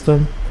legal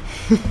system.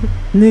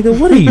 Nigga,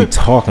 what are you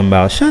talking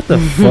about? Shut the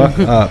fuck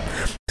up.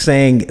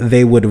 Saying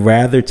they would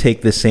rather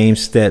take the same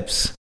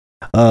steps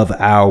of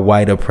our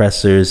white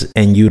oppressors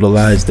and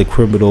utilize the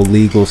criminal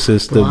legal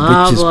system,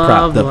 which is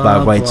propped up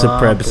by white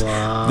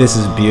supremacists. This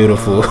is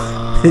beautiful.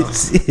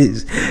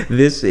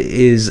 This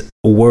is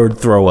word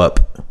throw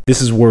up.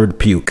 This is word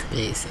puke.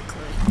 Basically.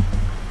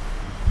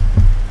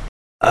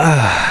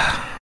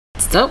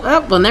 So,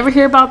 we'll never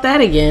hear about that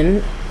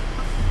again.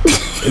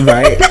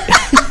 Right?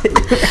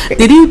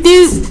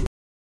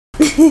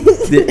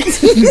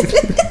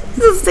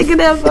 I'm sick of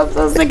them. I'm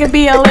so sick of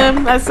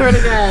BLM. I swear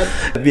to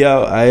God.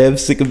 Yo, I am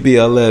sick of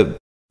BLM.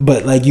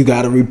 But, like, you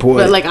gotta report.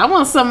 But, like, I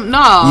want some.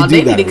 No,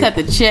 they need to cut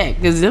the check.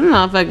 Because them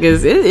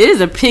motherfuckers, it is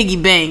a piggy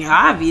bank,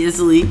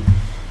 obviously.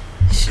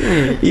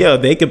 Shit. Yo,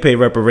 they can pay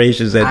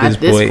reparations at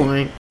this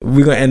point.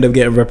 We're gonna end up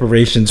getting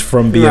reparations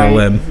from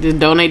BLM. Right. Just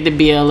donate to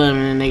BLM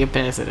and then they can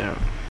pass it out.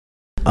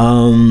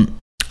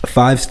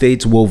 5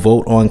 states will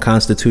vote on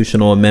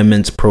constitutional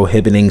amendments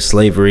prohibiting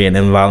slavery and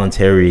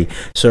involuntary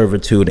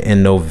servitude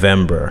in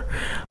November.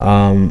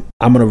 I'm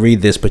going to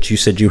read this, but you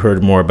said you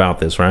heard more about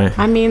this, right?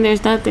 I mean,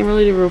 there's nothing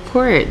really to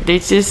report. They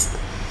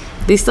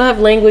still have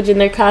language in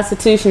their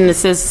constitution that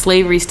says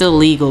slavery is still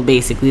legal,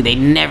 basically. They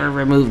never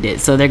removed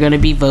it. So they're going to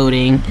be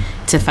voting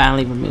to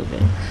finally remove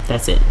it.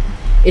 That's it.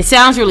 It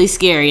sounds really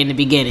scary in the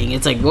beginning.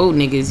 It's like, whoa,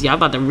 niggas, y'all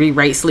about to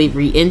rewrite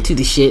slavery into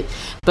the shit.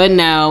 But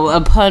no,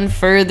 upon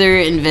further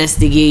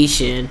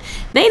investigation,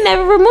 they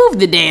never removed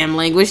the damn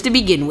language to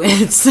begin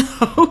with.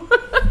 So,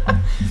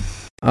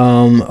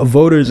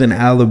 voters in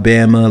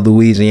Alabama,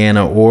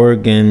 Louisiana,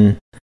 Oregon,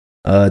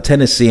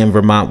 Tennessee, and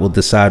Vermont will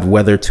decide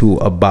whether to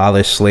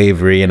abolish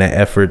slavery in an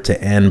effort to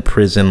end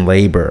prison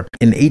labor.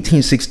 In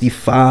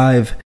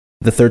 1865,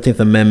 the 13th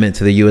Amendment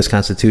to the U.S.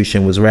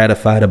 Constitution was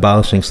ratified,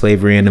 abolishing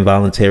slavery and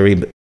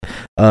involuntary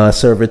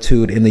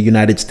servitude in the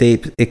United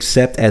States,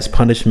 except as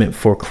punishment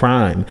for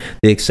crime.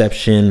 The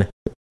exception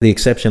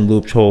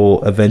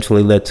loophole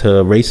eventually led to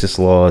racist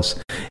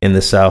laws in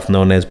the South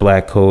known as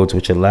black codes,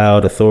 which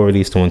allowed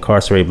authorities to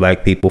incarcerate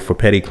black people for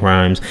petty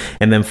crimes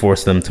and then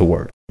force them to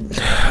work.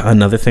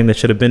 Another thing that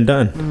should have been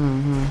done.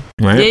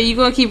 Mm-hmm. Right? Yeah, you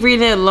gonna keep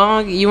reading it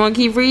long? You want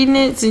to keep reading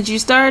it since you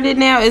started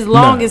now? It's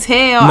long as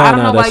hell. I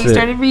don't know why you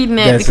started reading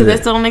that, because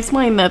that don't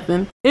explain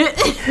nothing.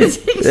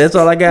 That's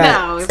all I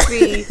got. No,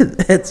 see.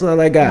 That's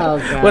all I got. Oh,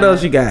 God. What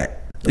else you got?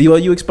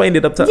 You explained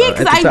it up top. Yeah,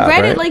 because I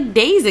read it right? like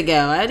days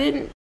ago. I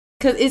didn't,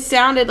 because it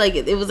sounded like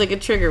it was like a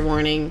trigger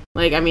warning.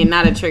 Like, I mean,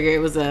 not a trigger.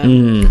 It was a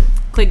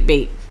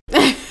clickbait.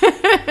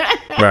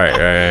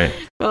 Right.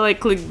 Felt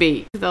like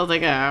clickbait. Because I was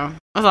like, oh.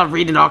 I was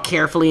reading it all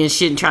carefully and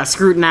shit and trying to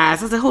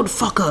scrutinize. I was like, hold the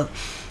fuck up.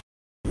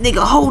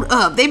 Nigga, hold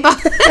up. They about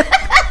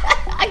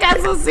I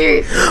got so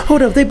serious.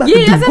 Hold up, they about to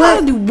do what? About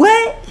to do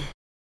what?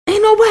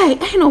 Ain't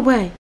no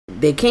way.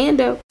 They can,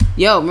 though.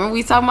 Yo, remember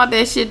we talking about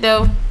that shit,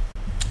 though?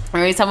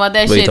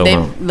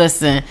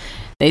 Listen,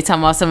 they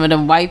talking about some of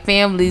them white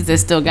families that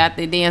still got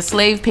their damn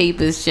slave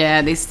papers,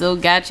 child. They still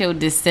got your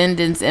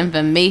descendants'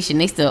 information.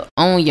 They still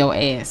own your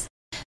ass.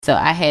 So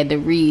I had to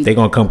read. They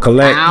gonna come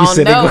collect. I don't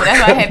know.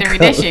 That's why I had to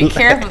read that shit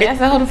carefully. I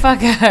said, hold the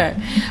fuck up.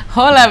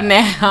 Hold up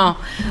now.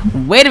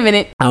 Wait a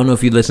minute. I don't know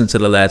if you listened to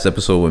the last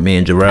episode with me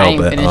and Jarrell, I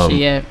ain't finished it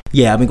yet.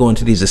 Yeah, I've been going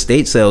to these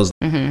estate sales,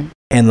 and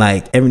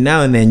like every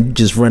now and then you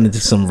just run into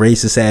some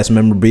racist ass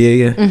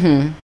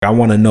memorabilia. I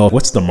want to know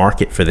what's the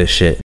market for this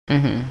shit.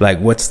 Like,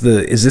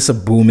 is this a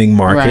booming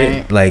market?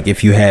 Right. Like,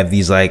 if you have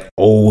these like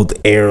old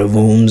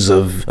heirlooms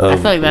of I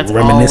feel like that's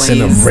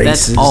reminiscent always, of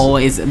races, that's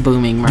always a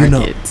booming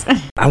market.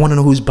 I want to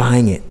know who's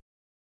buying it.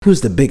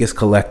 Who's the biggest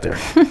collector?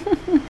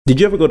 Did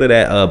you ever go to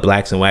that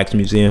Blacks and Wax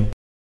Museum?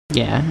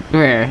 Yeah,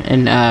 where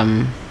in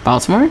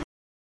Baltimore?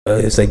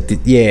 It's like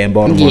in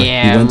Baltimore.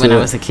 Yeah, when I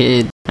was a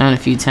kid, I went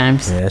a few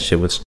times. Yeah, that shit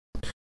was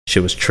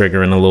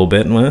triggering a little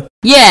bit, man.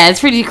 Yeah, it's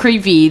pretty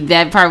creepy.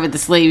 That part with the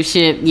slave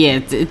ship.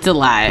 Yeah, it's a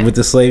lie. With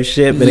the slave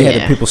ship, but they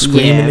had the people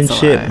screaming and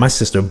shit. My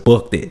sister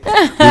booked it.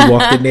 We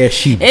walked in there.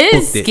 She booked it.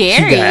 It's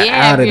scary. She got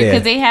out of there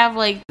because they have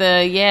like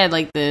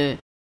the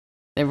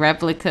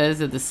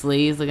replicas of the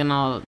slaves looking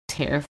all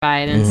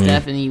terrified and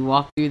stuff, and you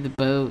walk through the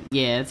boat.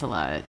 Yeah, it's a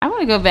lot. I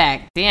want to go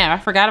back. Damn, I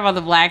forgot about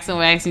the Blacks and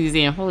Wax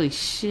Museum. Holy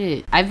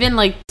shit. I've been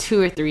like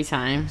 2 or 3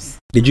 times.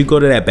 Did you go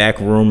to that back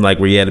room like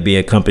where you had to be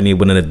accompanied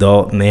with an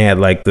adult and they had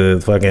like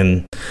the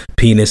fucking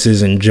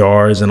penises and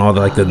jars and all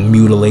the like the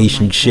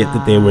mutilation shit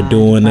that they were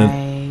doing?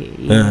 Right,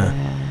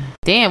 yeah.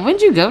 Damn,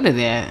 when'd you go to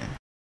that?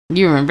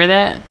 You remember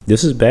that?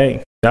 This is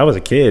back. I was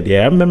a kid.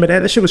 Yeah, I remember that.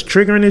 That shit was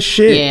triggering as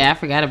shit. Yeah, I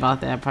forgot about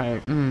that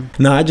part.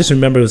 No, I just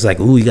remember it was like,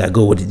 ooh, you gotta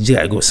go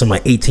with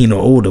somebody 18 or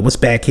older. What's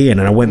back here? And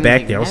then I went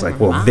back there. I was like,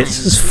 well,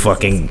 this is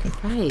fucking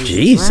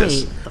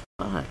Jesus.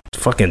 Right.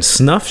 Fucking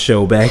snuff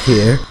show back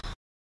here.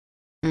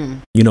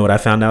 You know what I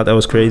found out that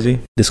was crazy?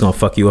 This is gonna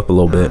fuck you up a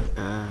little bit.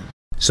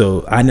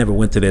 So I never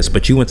went to this,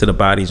 but you went to the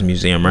Bodies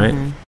Museum, right?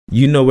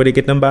 You know where they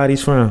get them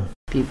bodies from?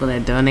 People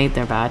that donate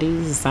their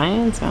bodies to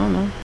science? I don't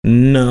know.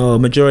 No,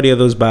 majority of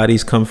those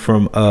bodies come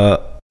from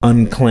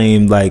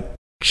unclaimed like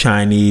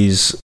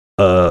Chinese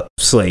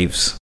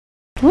slaves.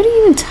 What are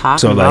you even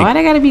talking about? Why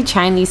they gotta be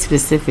Chinese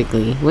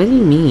specifically? What do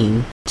you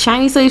mean?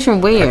 Chinese slaves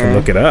from where? I can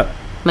look it up.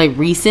 Like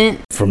recent?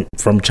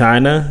 From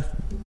China.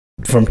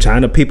 From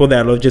China, people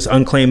that are just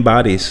unclaimed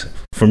bodies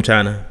from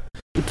China.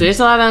 There's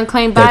a lot of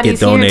unclaimed bodies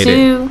here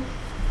too.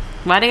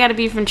 Why they gotta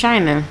be from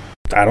China?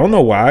 I don't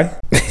know why.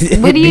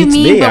 What do you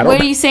mean? But what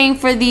are you saying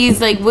for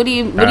these? Like, what do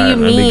you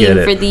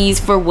mean for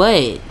these? For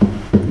what?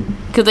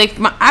 Because like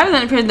I was under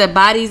the impression that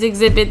Bodies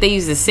exhibit, they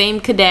use the same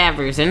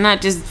cadavers. They're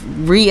not just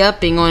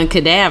re-upping on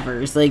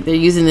cadavers. Like they're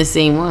using the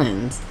same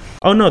ones.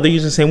 Oh no, they're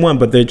using the same one,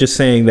 but they're just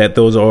saying that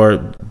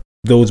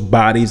those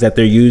bodies that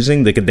they're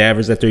using, the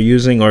cadavers that they're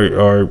using,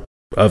 are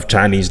of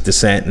Chinese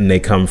descent and they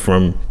come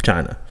from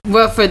China.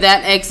 Well, for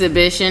that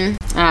exhibition,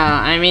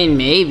 I mean,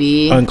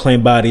 maybe.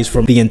 Unclaimed bodies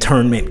from the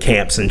internment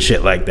camps and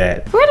shit like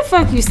that. Where the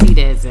fuck you see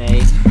that,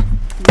 Zay?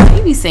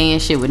 They be saying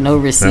shit with no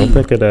receipt. I'll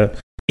pick it up.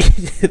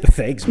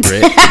 Thanks,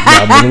 Britt.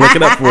 I'm going to look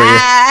it up for you.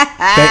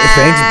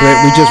 Thanks,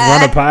 Britt. We just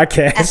run a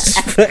podcast.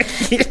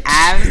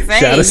 I'm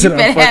saying, shout us you in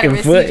better our have a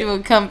fucking foot. receipt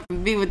will come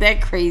from me with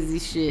that crazy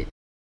shit.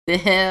 The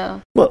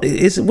hell? Well,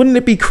 wouldn't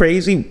it be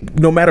crazy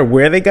no matter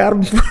where they got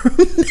them from?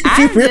 If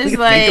you really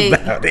think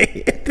about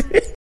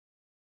it.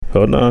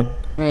 Hold on.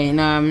 Wait,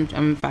 no,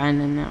 I'm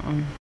finding that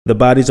one. The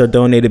bodies are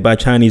donated by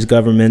Chinese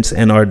governments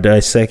and our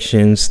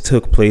dissections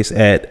took place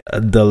at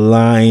the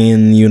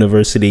Lion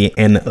University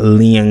in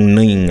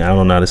Liangning. I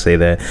don't know how to say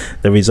that.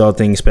 The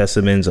resulting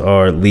specimens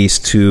are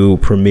leased to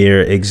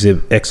premier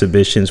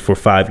exhibitions for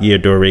 5-year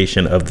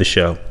duration of the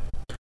show.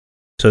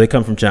 So they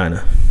come from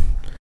China.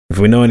 If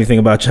we know anything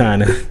about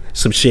China,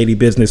 some shady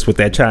business with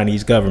that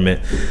Chinese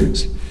government.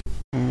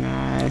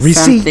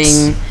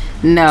 Receipts.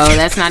 No,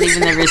 that's not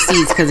even the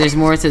receipts because there's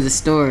more to the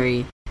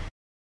story.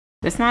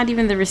 That's not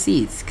even the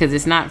receipts because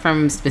it's not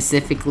from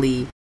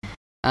specifically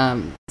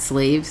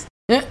slaves.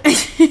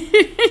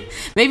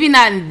 Maybe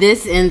not in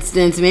this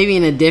instance, maybe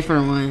in a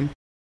different one.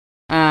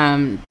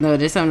 No,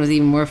 this one was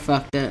even more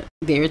fucked up.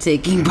 They were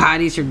taking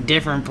bodies from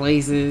different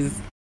places.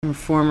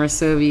 Former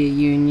Soviet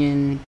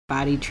Union,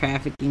 body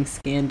trafficking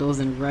scandals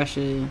in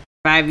Russia.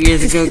 5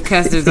 years ago,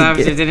 customs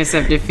officers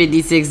intercepted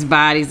 56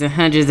 bodies and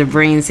hundreds of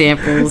brain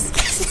samples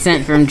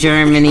sent from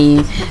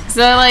Germany.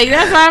 So, like,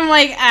 that's why I'm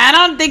like, I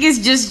don't think it's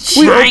just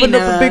China. We opened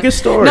up a bigger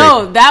story.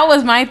 No, that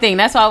was my thing.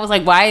 That's why I was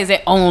like, why is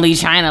it only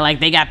China?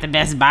 Like, they got the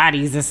best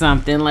bodies or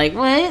something. Like,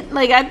 what?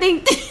 Like, I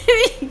think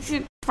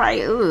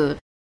probably ugh.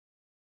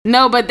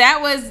 No, but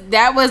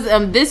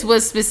this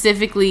was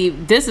specifically,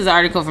 this is an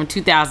article from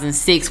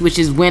 2006, which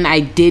is when I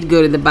did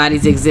go to the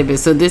bodies exhibit.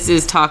 So this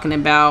is talking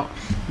about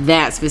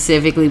that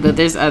specifically, but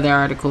there's other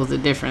articles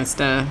of different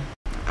stuff.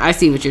 I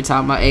see what you're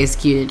talking about.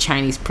 Executed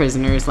Chinese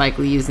prisoners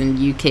likely used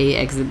in UK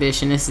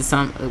exhibition. This is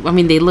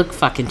they look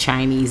fucking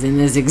Chinese in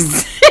this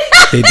exhibit.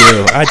 They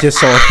do. I just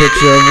saw a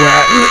picture of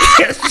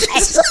I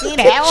see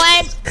that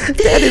one.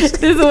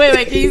 This is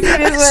wait, can you see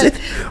this one?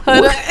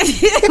 Hold on.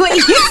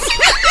 Wait, you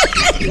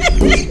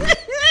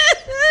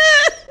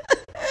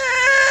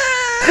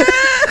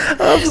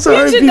I'm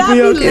sorry, people,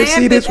 y'all can't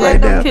see this right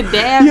now.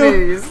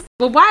 Cadavers.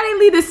 But why they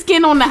leave the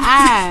skin on the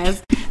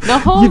eyes? The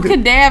whole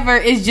cadaver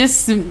is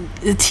just some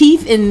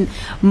teeth and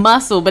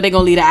muscle, but they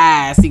gonna leave the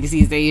eyes so you can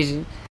see it's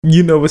Asian.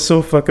 You know what's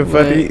so fucking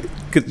funny?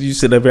 Because you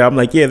sit up here, I'm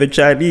like, yeah, they're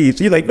Chinese.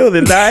 You're like, no,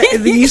 they're not.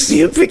 And then you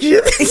see a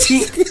picture.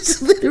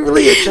 It's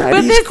literally a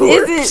Chinese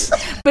corpse.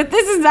 But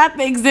this is not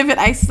the exhibit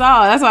I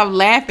saw. That's why I'm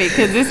laughing,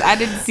 because I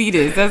didn't see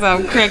this. That's why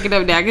I'm cracking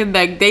up now. Because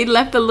like, they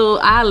left the little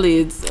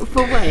eyelids.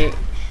 For what?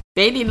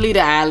 They didn't leave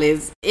the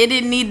eyelids. It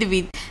didn't need to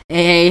be,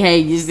 hey,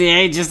 you see,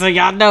 hey, just so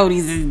y'all know,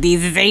 these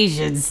is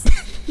Asians.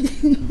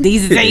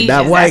 These is Asians.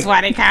 That's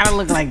why they kind of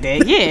look like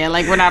that. Yeah,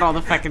 like we're not all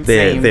the fucking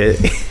same.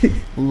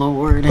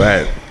 Lord.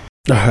 Right.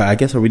 I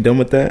guess, are we done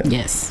with that?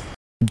 Yes.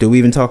 Do we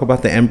even talk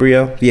about the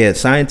embryo? Yeah,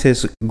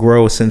 scientists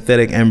grow a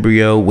synthetic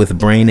embryo with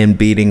brain and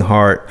beating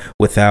heart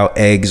without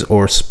eggs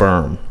or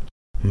sperm.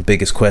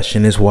 Biggest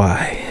question is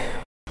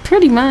why?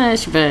 Pretty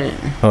much, but...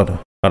 Hold on.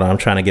 I'm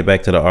trying to get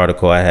back to the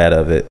article I had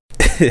of it.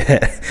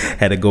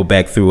 Had to go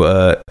back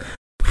through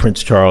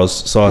Prince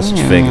Charles sausage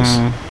fingers.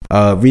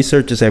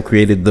 Researchers have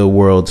created the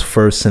world's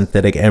first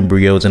synthetic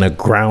embryos in a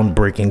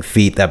groundbreaking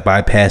feat that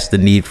bypassed the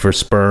need for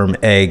sperm,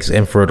 eggs,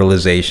 and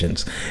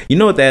fertilizations. You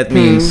know what that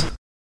means?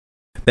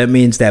 That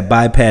means that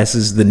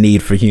bypasses the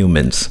need for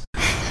humans.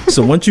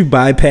 So once you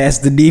bypass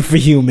the need for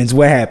humans,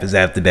 what happens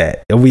after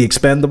that? Are we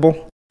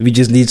expendable? We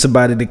just need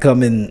somebody to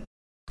come and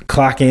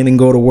clock in and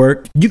go to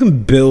work. You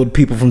can build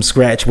people from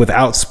scratch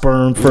without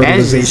sperm,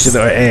 fertilization,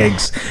 or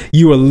eggs.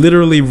 You are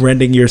literally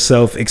rendering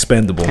yourself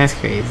expendable. That's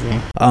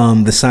crazy.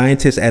 The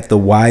scientists at the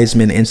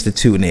Weizmann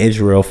Institute in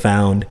Israel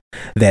found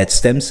that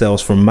stem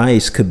cells from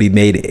mice could be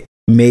made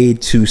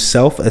to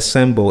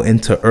self-assemble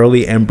into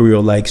early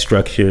embryo-like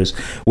structures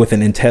with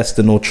an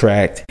intestinal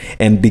tract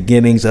and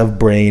beginnings of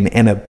brain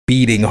and a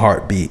beating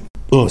heartbeat.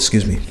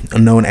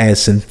 Known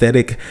as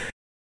synthetic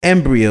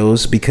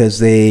embryos. Because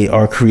they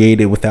are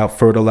created without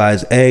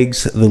fertilized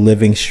eggs, the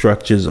living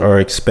structures are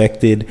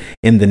expected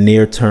in the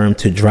near term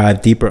to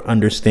drive deeper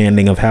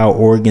understanding of how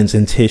organs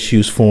and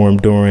tissues form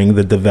during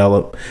the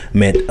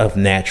development of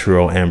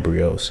natural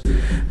embryos.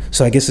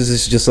 So I guess this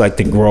is just like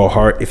to grow a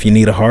heart if you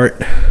need a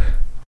heart.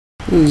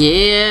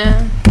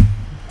 Yeah,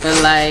 but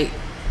like,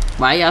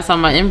 why y'all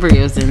talking about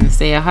embryos and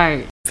say a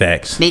heart?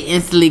 Facts. They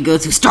instantly go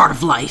to start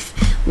of life.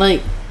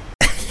 Like,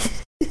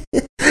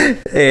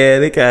 yeah,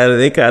 they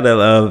kind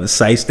of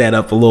size that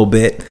up a little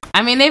bit.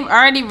 I mean, they've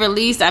already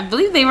released. I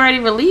believe they've already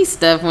released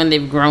stuff when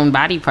they've grown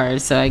body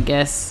parts. So I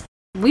guess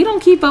we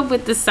don't keep up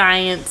with the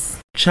science.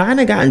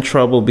 China got in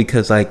trouble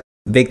because like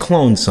they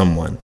cloned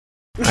someone.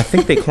 I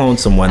think they cloned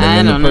someone,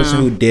 and then the person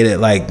who did it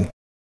like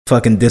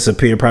fucking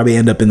disappeared. Probably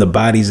end up in the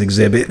bodies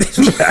exhibit.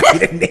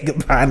 That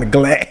nigga behind the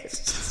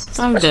glass.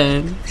 I'm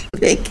done.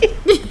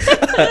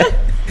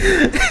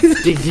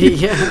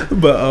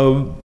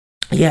 But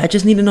yeah, I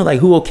just need to know like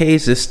who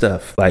okays this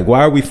stuff. Like,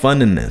 why are we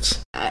funding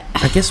this?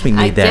 I guess we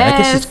need that. I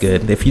guess it's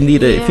good if you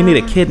need if you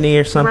need a kidney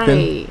or something.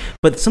 Right.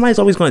 But somebody's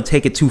always going to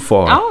take it too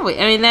far. Oh,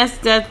 I mean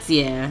that's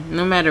yeah.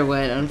 No matter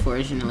what,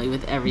 unfortunately,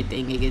 with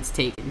everything, it gets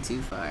taken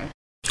too far.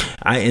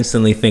 I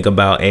instantly think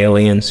about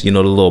aliens. You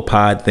know, the little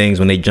pod things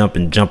when they jump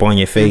on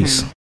your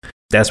face. Mm-hmm.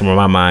 That's where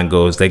my mind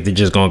goes. Like they're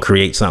just going to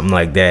create something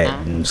like that,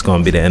 and it's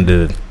going to be the end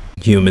of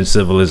human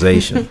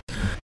civilization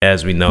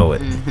as we know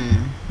it.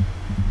 Mm-hmm.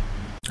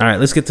 All right,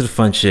 let's get to the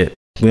fun shit.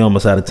 We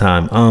almost out of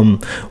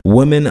time.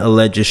 Woman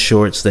alleges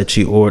shorts that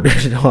she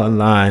ordered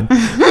online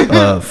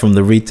from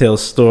the retail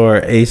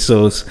store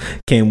ASOS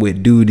came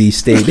with duty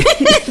stated on.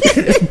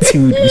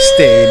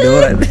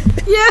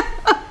 Yeah.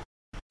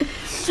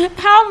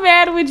 How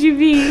mad would you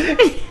be?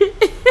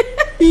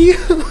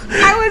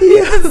 I would be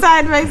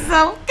beside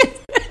myself.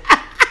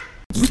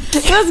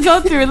 Let's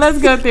go through.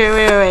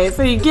 Wait.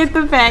 So you get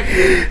the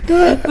package.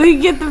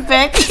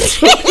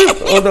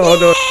 Hold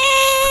on.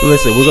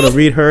 Listen, we're gonna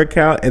read her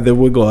account and then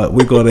we're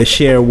gonna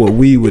share what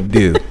we would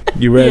do.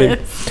 You ready?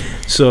 Yes.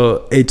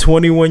 So, a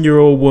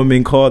 21-year-old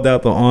woman called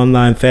out the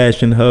online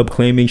fashion hub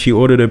claiming she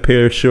ordered a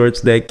pair of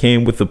shorts that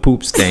came with a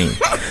poop stain.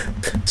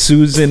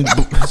 Susan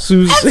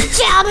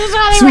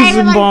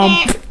Baum.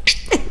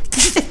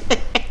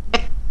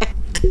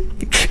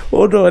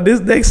 Hold on, this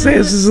next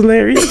sentence is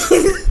hilarious.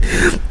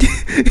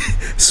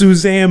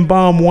 Suzanne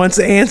Baum wants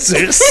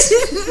answers.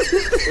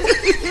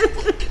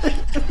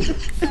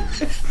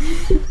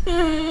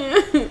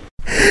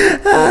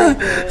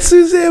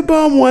 Suzanne Roseanne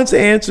Baum wants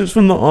answers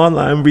from the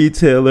online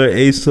retailer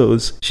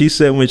ASOS. She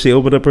said when she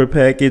opened up her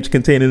package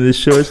containing the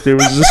shorts, there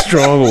was a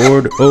strong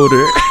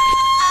odor.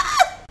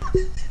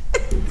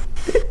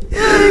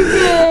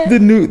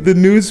 The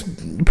news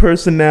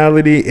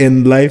personality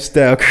and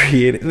lifestyle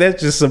creator.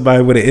 That's just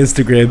somebody with an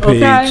Instagram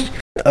page. Okay.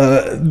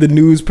 The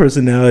news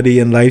personality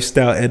and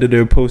lifestyle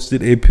editor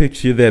posted a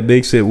picture that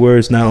makes it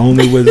worse. Not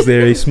only was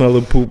there a smell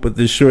of poop, but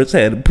the shorts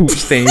had a poop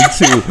stain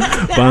too.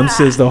 Baum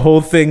says the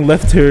whole thing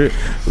left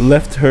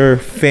her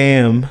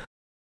fam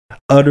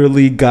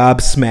utterly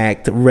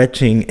gobsmacked,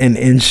 retching, and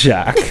in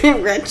shock.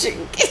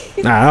 Retching.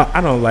 Nah,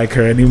 I don't like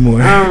her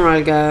anymore. Oh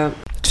my god.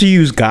 She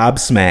used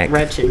gobsmacked.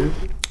 Retching.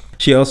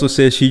 She also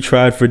says she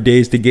tried for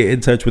days to get in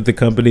touch with the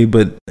company,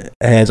 but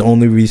has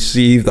only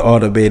received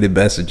automated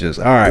messages.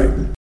 All right.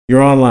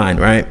 You're online,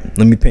 right?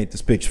 Let me paint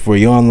this picture for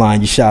you. You're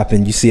online, you're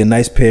shopping, you see a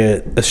nice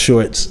pair of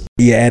shorts.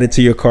 You add it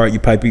to your cart. You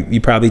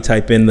probably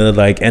type in the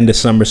like end of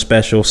summer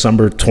special,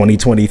 summer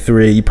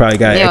 2023. You probably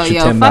got extra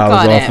 $10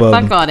 off of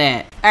them. Fuck all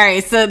that. All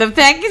right, so the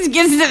package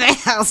gets to the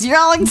house. You're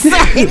all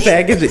excited. The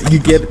package,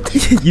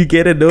 you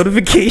get a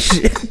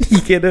notification.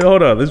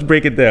 Hold on, let's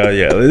break it down,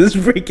 yo. Let's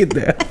break it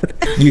down.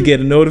 You get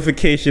a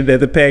notification that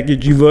the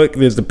package, you look,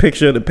 there's the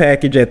picture of the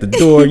package at the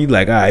door. You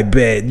like, all right,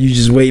 bet. You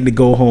just waiting to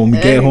go home.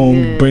 You get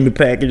home, bring the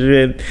package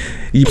in.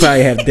 You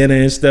probably have dinner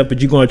and stuff,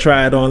 but you're gonna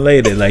try it on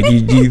later. Like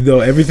you know,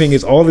 everything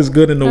is all is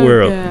good in the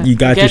world. God. You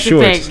got your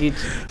shorts,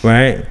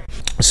 right?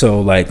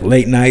 So like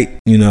late night,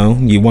 you know,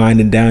 you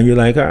winding down. You're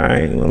like, all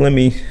right, well let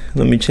me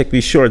check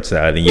these shorts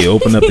out, and you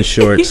open up the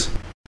shorts.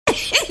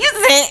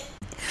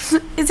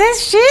 Is that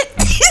shit?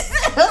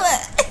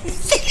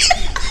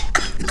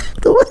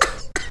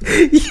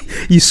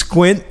 You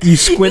squint a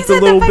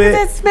little bit.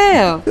 That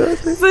smell.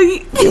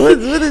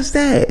 What is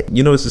that?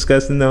 You know what's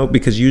disgusting though?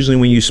 Because usually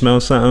when you smell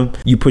something,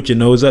 you put your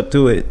nose up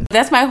to it.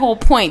 That's my whole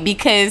point,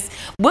 because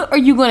what are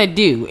you going to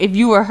do if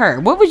you were her?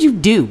 What would you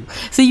do?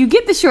 So you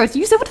get the shorts.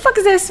 You say, what the fuck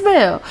is that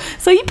smell?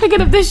 So you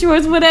picking up the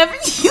shorts, whatever.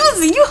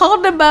 You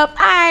hold them up.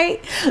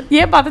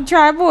 You're about to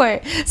try more.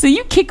 So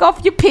you kick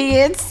off your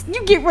pants.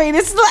 You get ready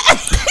to slide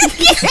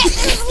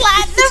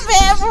the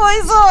bad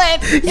boys on.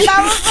 And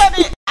all of a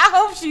sudden, I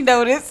hope she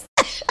noticed.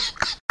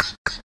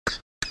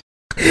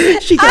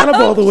 She got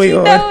them all the way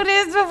on. She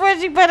noticed before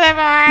she put them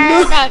on.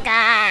 No. Oh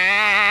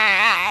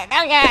God.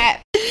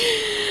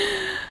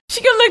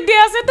 She gonna look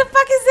down and say, the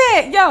fuck is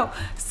that? Yo,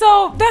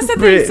 so that's the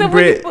thing. So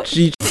Britt,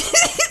 she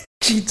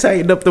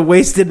tightened up the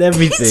waist and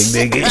everything,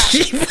 nigga.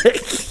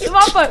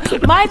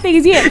 My thing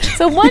is,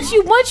 so once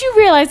you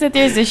realize that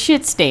there's a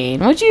shit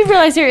stain, once you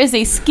realize there is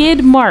a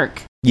skid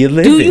mark, do you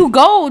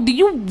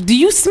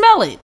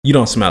smell it? You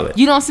don't smell it.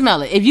 You don't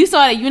smell it. If you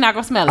saw it, you're not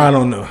gonna smell it. I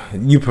don't know.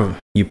 You probably.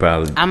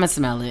 I'm gonna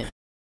smell it.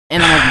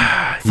 And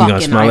I'm gonna be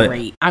fucking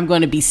irate. I'm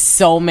gonna be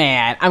so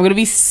mad. I'm gonna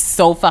be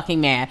so fucking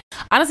mad.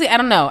 Honestly, I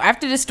don't know.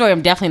 After this story,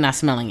 I'm definitely not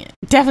smelling it.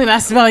 Definitely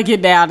not smelling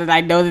it now that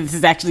I know that this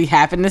has actually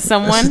happened to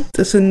someone.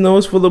 That's a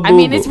nose full of boo-boo. I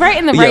mean, it's right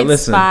in the right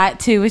spot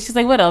too. It's just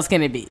like, what else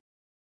can it be?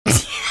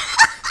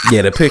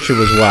 Yeah, the picture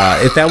was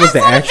wild. If that was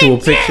the actual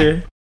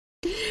picture.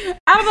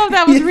 I don't know if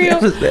that was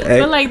real,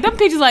 but like them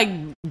pictures like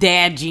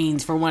dad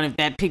jeans for one if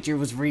that picture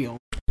was real.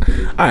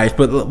 All right,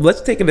 but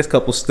let's take it a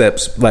couple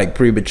steps like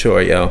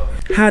premature, yo.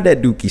 How'd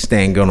that dookie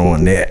stain going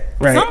on there?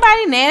 Right?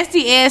 Somebody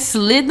nasty ass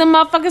slid the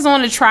motherfuckers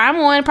on to try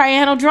them on, probably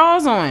had no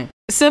drawers on.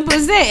 Simple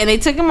as that. And they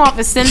took them off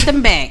and sent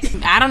them back.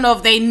 I don't know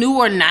if they knew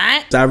or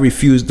not. I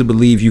refuse to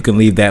believe you can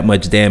leave that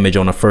much damage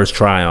on a first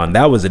try on.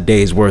 That was a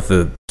day's worth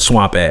of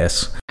swamp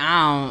ass.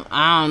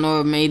 I don't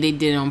know. Maybe they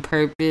did it on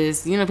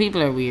purpose. You know,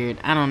 people are weird.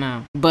 I don't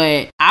know.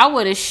 But I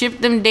would have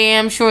shipped them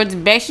damn shorts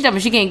back. She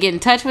can't get in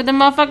touch with them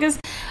motherfuckers.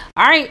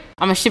 All right,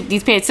 I'm gonna ship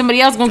these pants.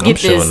 Somebody else gonna get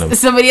this.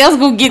 Somebody else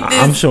gonna get this.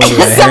 I'm showing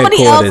them.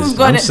 Somebody else is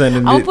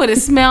I'm gonna put a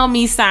smell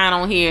me sign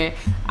on here.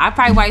 I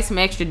probably wipe some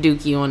extra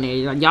dookie on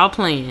there. Y'all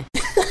playing.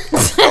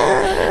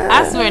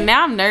 I swear,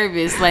 now I'm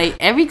nervous. Like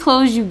every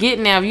clothes you get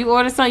now, if you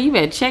order something, you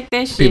better check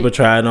that shit. People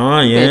try it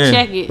on, yeah. Better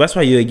check it. That's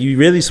why you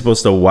really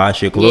supposed to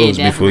wash your clothes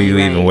before you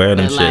even wear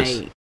them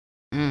shits.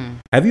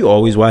 Have you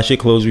always washed your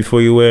clothes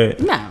before you wear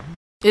it? No,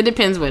 it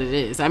depends what it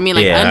is. I mean,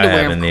 like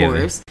underwear, of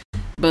course,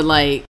 but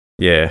like.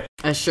 Yeah.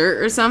 A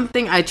shirt or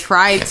something, I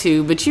try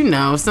to, but you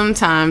know,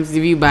 sometimes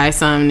if you buy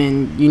something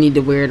and you need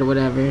to wear it or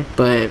whatever.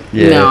 But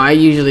no, I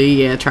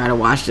usually try to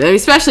wash it.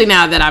 Especially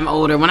now that I'm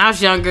older. When I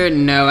was younger,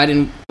 no, I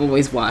didn't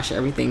always wash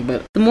everything.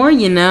 But the more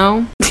you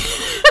know.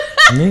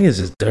 Niggas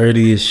is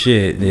dirty as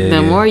shit. Yeah,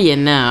 the more you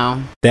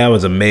know. That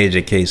was a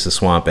major case of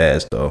swamp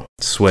ass though.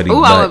 Sweaty.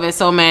 Ooh, I would have been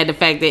so mad the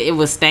fact that it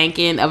was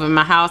stanking up in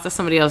my house. That's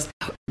somebody else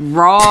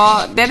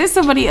raw. That is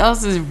somebody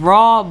else's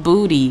raw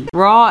booty,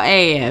 raw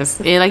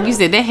ass. And like you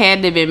said, that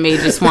had to have been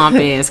major swamp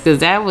ass because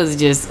that was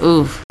just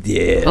oof.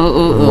 Yeah.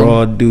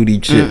 Raw duty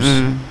chips.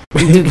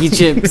 Dookie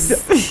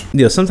chips.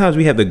 Yeah. Sometimes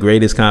we have the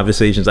greatest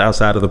conversations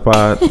outside of the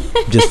pod,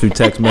 just through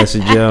text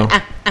message, yo.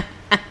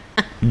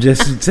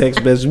 Just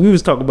text message. We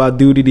was talking about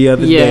duty the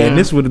other day, and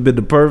this would have been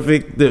the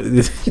perfect. I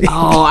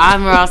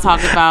remember I was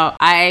talking about.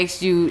 I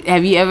asked you,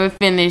 have you ever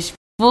finished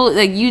full?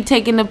 Like you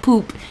taking a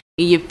poop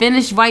and you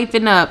finish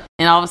wiping up,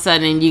 and all of a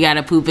sudden you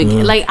gotta poop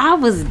again. Like, I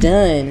was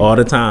done. All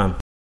the time.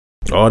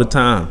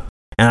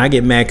 And I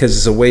get mad because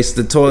it's a waste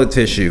of toilet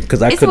tissue.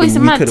 Because we could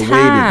have waited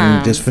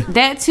and just.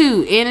 That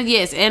too, and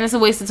it's a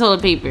waste of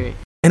toilet paper.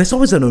 And it's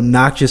always an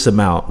obnoxious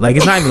amount. Like,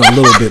 it's not even a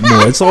little bit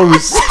more. It's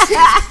always.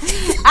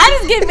 I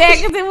just get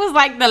mad because it was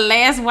like the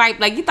last wipe.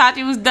 Like, you thought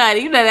you was done.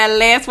 You know, that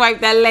last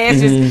wipe,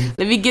 just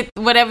let me get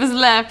whatever's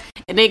left,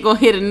 and they gonna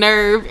hit a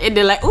nerve, and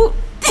they're like, ooh.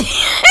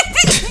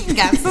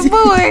 Got some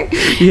more.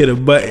 Hit a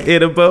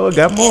bow,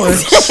 got more.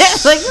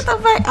 Like, what the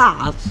fuck?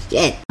 Oh,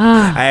 shit.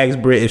 I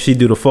asked Britt if she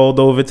do the fold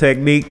over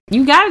technique.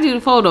 You gotta do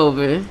the fold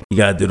over. You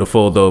gotta do the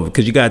fold over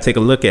because you gotta take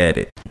a look at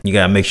it. You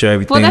gotta make sure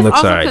everything looks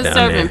all right down there. That's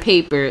also conserving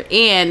paper,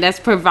 and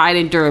that's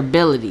providing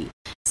durability.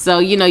 So,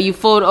 you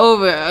fold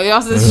over, it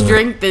also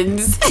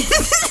strengthens.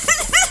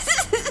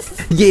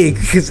 Yeah,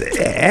 because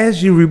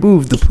as you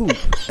remove the poop,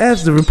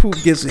 as the poop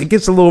gets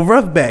a little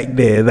rough back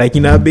there. Like,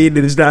 you know what I mean?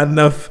 There's not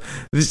enough.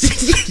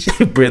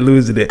 Britt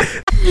losing it.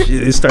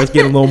 It starts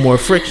getting a little more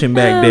friction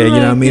back there. You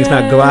know what I mean? It's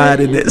not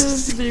gliding.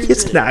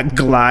 It's not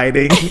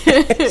gliding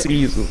as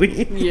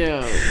easily.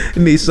 Yeah. It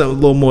needs something a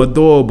little more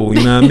adorable.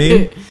 You know what I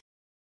mean?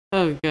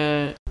 Oh,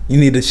 God. You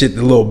need the shit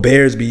the little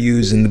bears be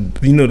using.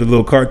 The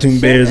little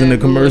cartoon bears in the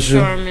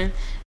commercial.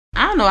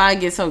 I don't know why I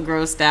get so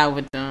grossed out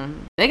with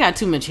them. They got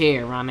too much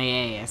hair around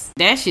their ass.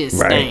 That shit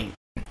stink.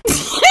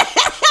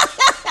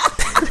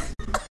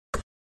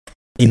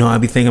 You know what I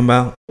be thinking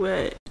about?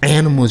 What?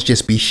 Animals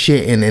just be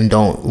shitting and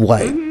don't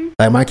wipe.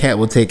 Like, my cat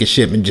will take a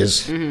shit and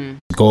just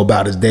go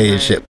about his day and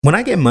shit. When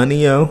I get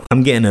money, yo,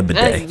 I'm getting a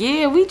bidet.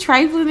 Yeah, we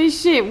trifling and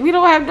shit. We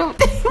don't have no.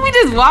 We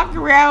just walk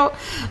around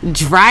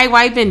dry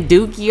wiping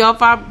dookie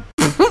off our.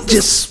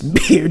 Just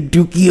smear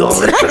dookie all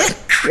over.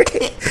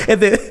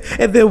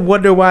 and then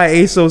wonder why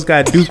ASOS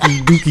got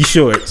dookie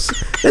shorts.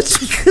 That's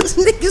because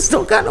niggas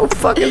don't got no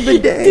fucking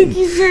bidet.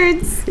 Dookie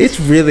shorts. It's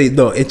really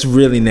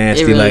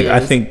nasty. It really is. I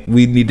think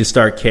we need to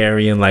start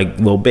carrying like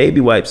little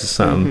baby wipes or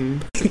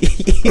something.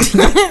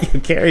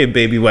 Carrying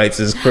baby wipes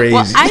is crazy.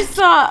 Well,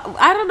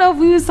 I don't know if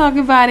we was talking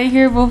about it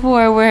here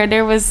before, where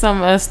there was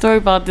some story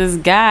about this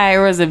guy,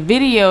 or was a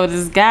video of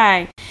this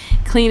guy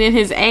cleaning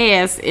his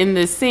ass in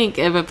the sink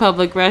of a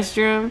public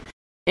restroom.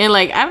 And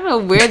like, I don't know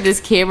where this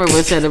camera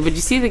was set up, but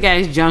you see the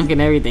guy's junk and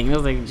everything. I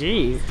was like,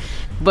 geez.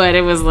 But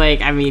it was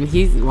like, I mean,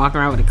 he's walking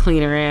around with a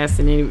cleaner ass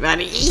than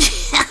anybody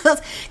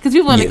else. Because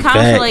people in the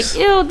comments are like,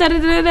 ew,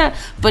 da-da-da-da.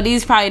 But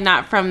he's probably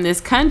not from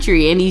this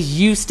country, and he's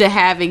used to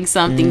having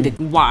something to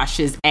wash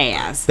his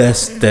ass.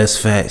 That's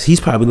facts. He's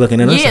probably looking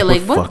at us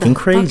like what fucking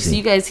crazy. So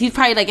you guys, he's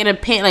probably like in a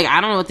pain, like,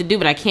 I don't know what to do,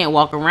 but I can't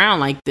walk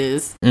around like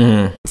this.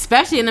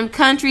 Especially in them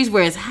countries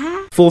where it's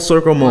hot. Full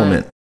circle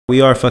moment.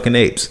 We are fucking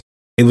apes.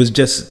 It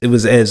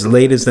was as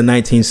late as the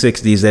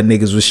 1960s that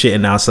niggas was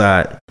shitting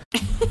outside.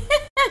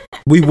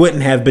 We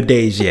wouldn't have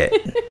bidets yet.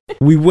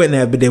 We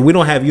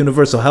don't have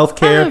universal health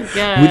care.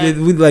 Oh,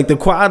 we like, the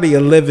quality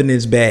of living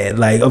is bad.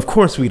 Like, of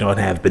course we don't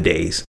have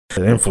bidets.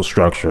 The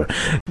infrastructure.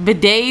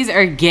 Bidets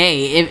are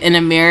gay. If in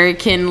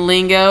American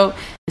lingo,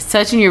 it's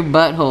touching your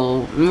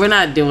butthole. We're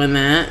not doing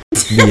that.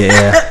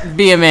 Yeah.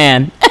 Be a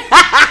man.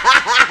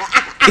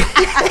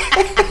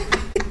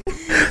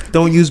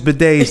 Don't use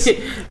bidets.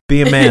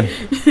 Be a man.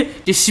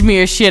 Just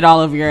smear shit all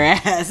over your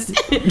ass.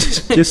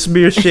 just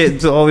smear shit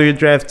into all of your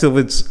draft till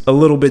it's a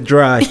little bit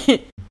dry.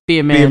 Be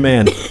a man. Be a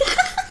man.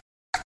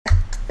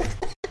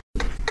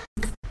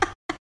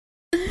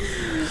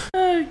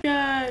 Oh,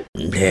 God.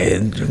 Yeah,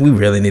 we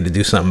really need to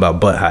do something about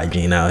butt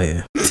hygiene out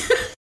here.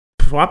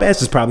 Swamp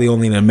ass is probably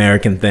only an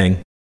American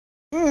thing.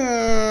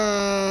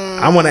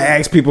 I want to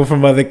ask people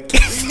from other...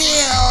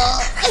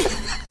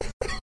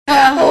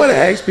 I want to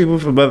ask people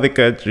from other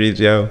countries,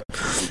 yo.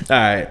 All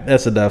right,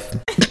 that's enough.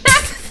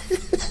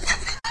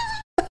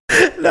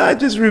 No, I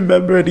just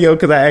remembered, yo,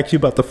 because I asked you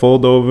about the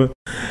fold over,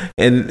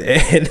 and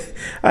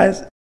I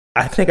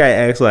think I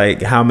asked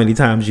like how many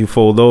times you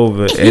fold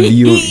over, and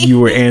you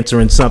were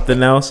answering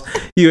something else.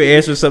 You were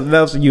answering something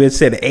else, and you had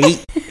said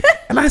 8,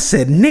 and I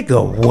said,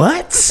 "Nigga,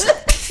 what?"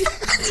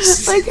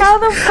 Like, how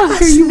the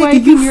fuck are you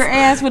wiping your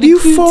ass with a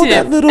Q-tip? You fold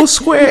that little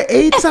square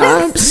 8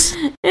 times.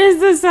 It's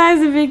the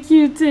size of a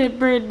Q-tip,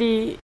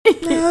 Brittany.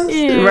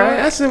 Yeah. Right?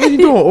 I said, what you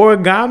doing,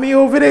 origami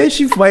over there?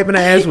 She's wiping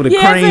her ass with a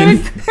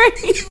crane.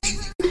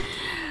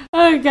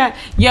 Oh, God.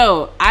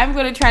 Yo, I'm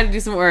going to try to do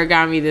some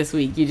origami this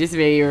week. You just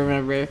made me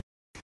remember.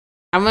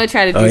 I'm going to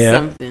try to do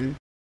something.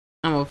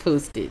 I'm going to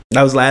post it.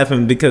 I was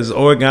laughing because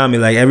origami,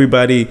 like,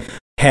 everybody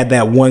had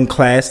that one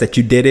class that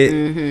you did it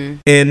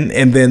in,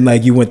 and then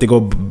like you went to go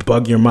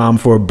bug your mom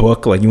for a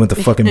book, like you went to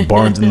fucking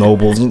Barnes and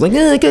Nobles and was like,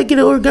 I gotta get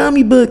an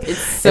origami book. It's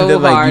so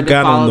then, like, hard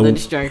to follow the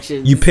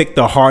instructions. You picked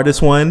the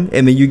hardest one,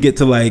 and then you get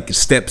to like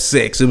step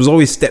 6. It was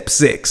always step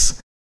 6.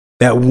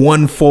 That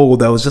one fold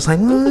that was just like,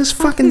 this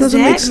fucking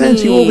doesn't make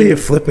sense. You over here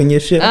flipping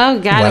your shit.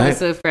 Oh, God, it was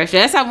so fresh.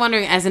 That's how I'm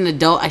wondering, as an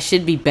adult, I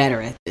should be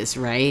better at this,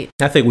 right?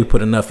 I think we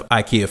put enough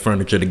IKEA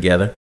furniture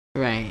together.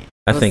 Right.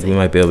 I think we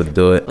might be able to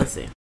do it. Let's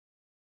see.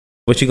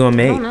 What you gonna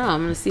make? I don't know.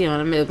 I'm gonna see.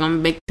 I'm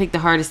gonna pick the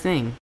hardest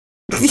thing.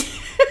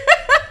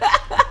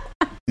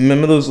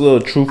 Remember those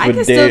little truth or I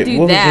can dare? still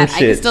do that. I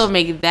can still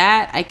make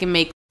that. I can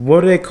make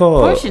what are they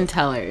called? fortune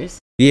tellers.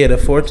 Yeah, the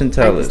fortune I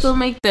tellers. can still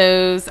make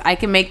those. I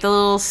can make the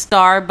little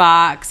star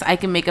box. I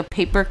can make a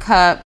paper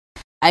cup.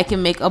 I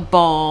can make a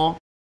ball.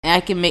 I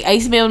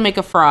used to be able to make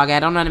a frog. I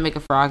don't know how to make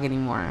a frog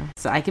anymore.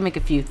 So I can make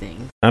a few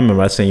things. I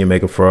remember I seen you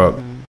make a frog.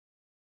 Mm-hmm.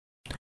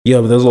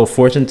 Yo, but those little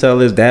fortune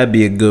tellers, that'd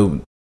be a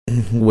good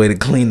way to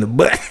clean the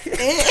butt.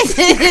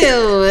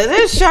 Ew,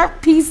 those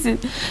sharp pieces.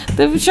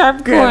 The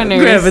sharp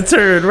corners. Grab a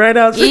turd right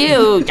out. Ew.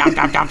 All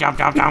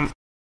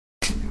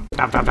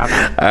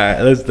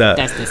right, let's stop.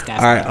 That's disgusting.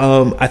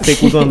 All right, I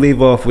think we're gonna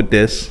leave off with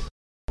this.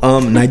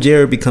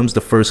 Nigeria becomes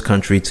the first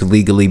country to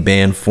legally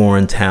ban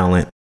foreign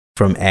talent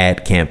from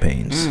ad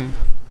campaigns.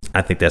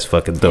 I think that's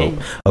fucking dope.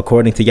 Okay.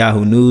 According to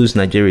Yahoo News,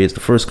 Nigeria is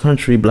the first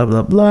country, blah,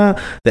 blah, blah.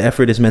 The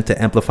effort is meant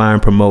to amplify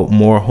and promote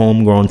more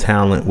homegrown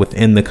talent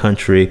within the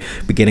country.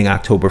 Beginning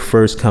October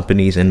 1st,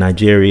 companies in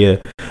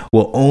Nigeria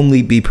will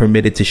only be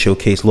permitted to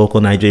showcase local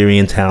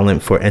Nigerian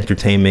talent for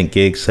entertainment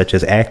gigs such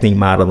as acting,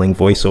 modeling,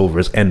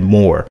 voiceovers, and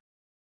more.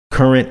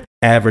 Current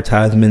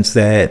advertisements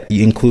that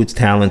includes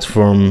talents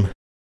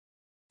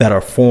that are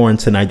foreign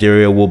to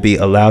Nigeria will be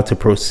allowed to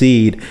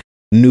proceed.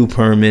 New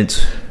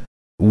permits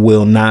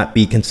will not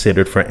be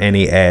considered for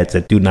any ads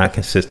that do not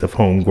consist of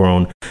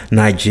homegrown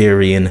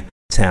Nigerian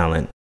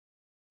talent.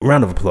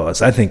 Round of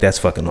applause. I think that's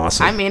fucking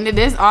awesome. I mean, it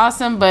is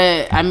awesome,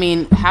 but I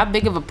mean, how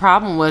big of a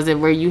problem was it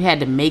where you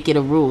had to make it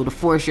a rule to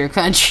force your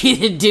country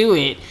to do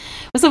it?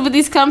 What's up with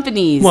these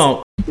companies?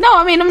 Well, no,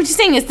 I mean, I'm just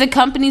saying it's the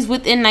companies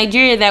within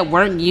Nigeria that they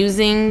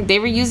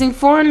were using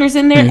foreigners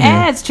in their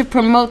ads to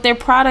promote their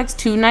products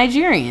to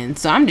Nigerians.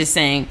 So I'm just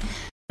saying,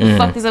 what the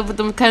fuck is up with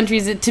them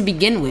countries to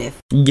begin with?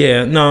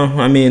 Yeah, no,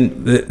 I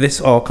mean, this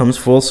all comes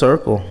full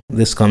circle.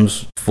 This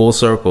is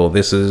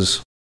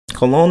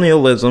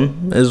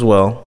colonialism as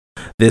well.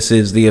 This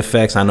is the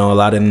effects. I know a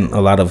lot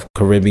of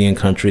Caribbean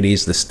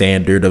countries, the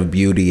standard of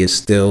beauty is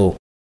still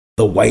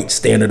the white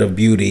standard of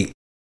beauty,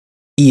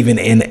 even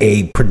in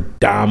a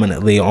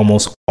predominantly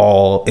almost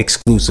all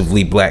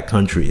exclusively black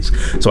countries.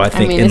 So I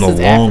think in the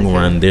long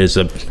run, this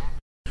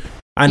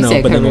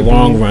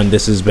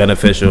is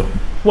beneficial.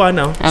 Well, I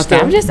know. Okay,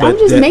 still, I'm just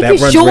making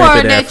sure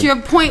that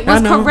your point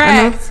was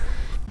correct.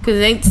 Because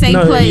it ain't the same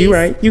place. You're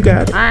right. You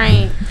got it. All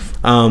right.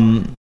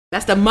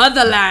 That's the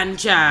motherland,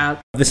 child.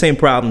 The same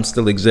problem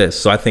still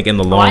exists. So I think in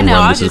the long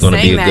run, this is going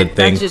to be a good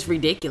thing. That's just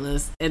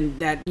ridiculous. And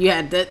that you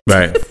had that.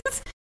 Right.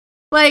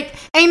 Like,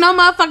 ain't no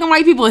motherfucking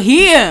white people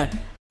here.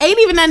 Ain't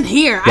even none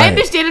here. Right. I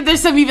understand that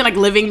there's some even like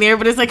living there,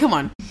 but it's like, come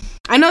on.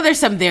 I know there's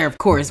some there, of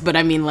course, but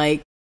I mean,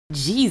 like,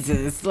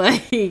 Jesus,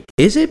 like,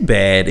 is it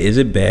bad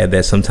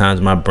that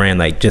sometimes my brain,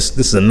 like, just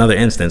this is another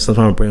instance,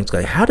 sometimes my brain's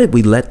like, how did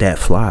we let that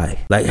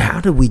fly? Like, how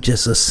did we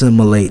just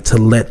assimilate to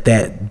let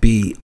that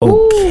be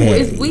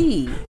okay? It's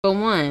we, for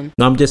one.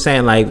 No, I'm just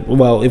saying, like,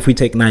 well, if we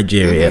take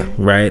Nigeria,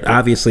 right,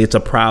 obviously it's a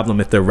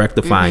problem if they're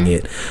rectifying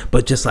it,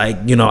 but just like,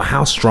 you know,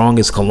 how strong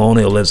is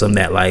colonialism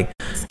that, like,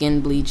 skin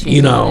bleaching,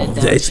 you know,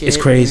 it's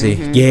crazy.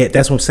 Yeah,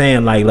 that's what I'm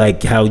saying,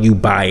 like how you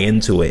buy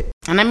into it.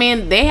 And I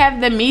mean, they have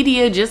the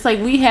media just like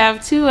we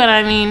have too. And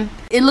I mean,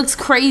 it looks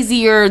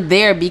crazier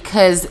there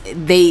because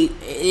it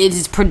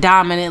is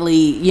predominantly,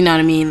 you know what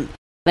I mean?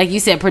 Like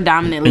you said,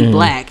 predominantly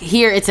black.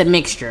 Here, it's a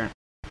mixture.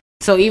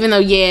 So even though,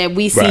 yeah,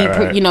 we see,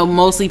 you know,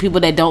 mostly people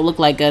that don't look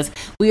like us,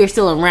 we are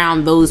still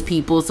around those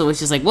people. So it's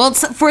just like, well,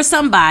 it's for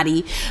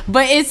somebody.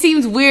 But it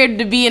seems weird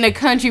to be in a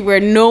country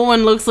where no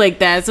one looks like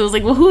that. So it's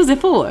like, well, who's it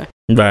for?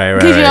 Right.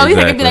 Because, you know,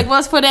 I could be like, well,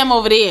 it's for them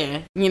over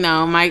there, you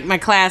know, my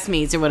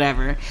classmates or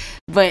whatever.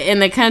 But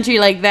in a country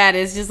like that,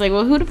 it's just like,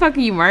 well, who the fuck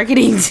are you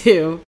marketing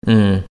to?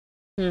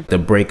 To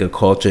break a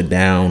culture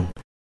down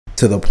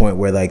to the point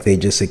where, like, they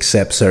just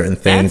accept certain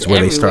things, where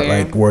they start,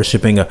 like,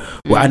 worshiping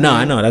I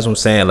know, that's what I'm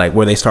saying, like,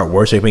 where they start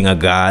worshiping a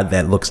god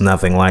that looks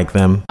nothing like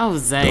them. Oh,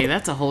 Zay,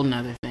 that's a whole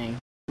nother thing.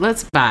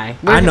 Let's buy.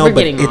 I know,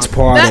 but it's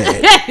part of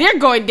it. You're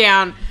going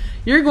down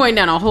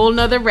a whole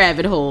nother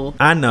rabbit hole.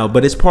 I know,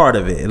 but it's part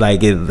of it.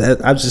 Like,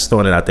 I'm just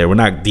throwing it out there. We're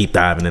not deep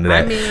diving into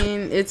that. I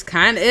mean,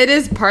 it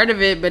is part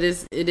of it, but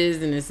it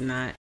is and it's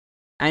not.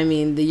 I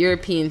mean, the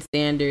European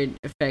standard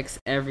affects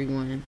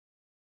everyone.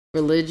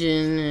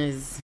 Religion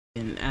is...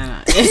 Oh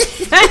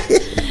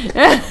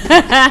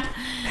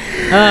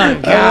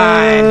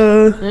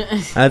God!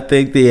 I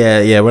think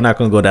we're not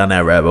gonna go down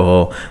that rabbit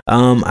hole.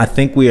 I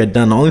think we are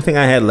done. The only thing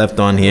I had left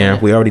on here,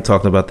 we already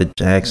talked about the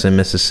Jackson,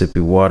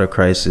 Mississippi water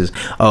crisis.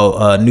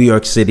 New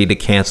York City to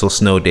cancel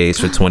snow days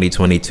for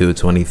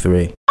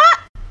 2022-23.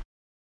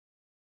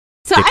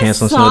 So I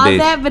saw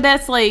that, but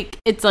that's like,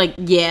 it's like,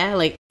 yeah,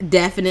 like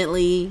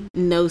definitely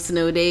no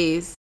snow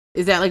days.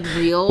 Is that like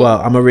real? Well,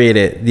 I'm gonna read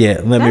it. Yeah,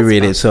 let me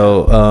read it.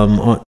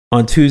 So,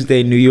 on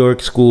Tuesday, New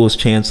York Schools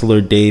Chancellor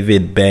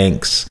David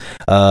Banks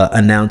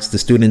announced the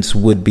students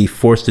would be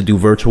forced to do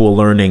virtual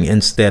learning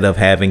instead of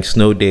having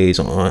snow days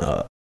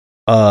on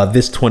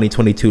this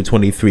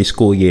 2022-23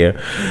 school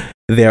year.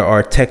 There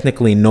are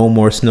technically no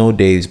more snow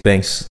days,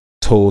 Banks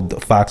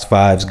told Fox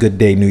 5's Good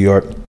Day New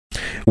York.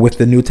 with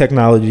the new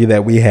technology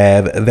that we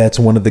have, that's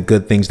one of the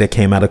good things that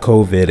came out of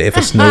COVID. If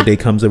a snow day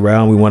comes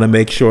around, we want to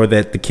make sure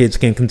that the kids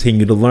can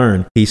continue to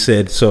learn. He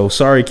said, so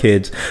sorry,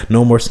 kids,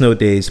 no more snow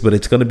days, but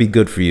it's going to be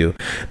good for you.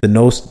 The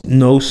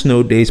no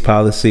snow days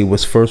policy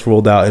was first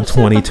rolled out in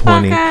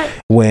 2020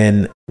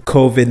 when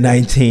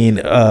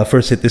COVID-19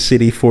 first hit the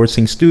city,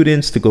 forcing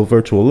students to go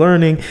virtual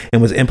learning,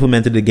 and was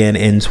implemented again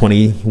in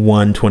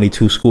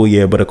 21-22 school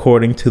year. But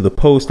according to the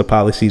Post, the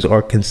policies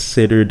are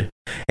considered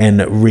and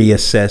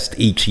reassessed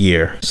each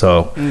year.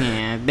 So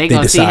yeah, they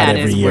gonna see how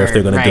every year if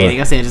they're gonna do it. They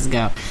gonna say just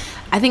go.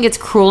 I think it's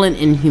cruel and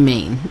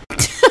inhumane.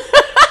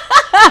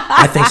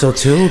 I think so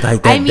too.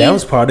 Like that, that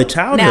was part of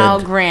childhood. Now,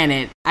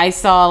 granted, I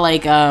saw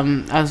like I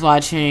was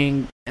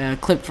watching a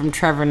clip from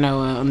Trevor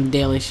Noah on the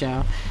Daily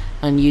Show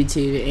on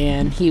YouTube,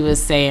 and he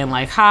was saying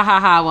like, ha ha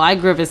ha, well, I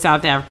grew up in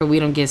South Africa, we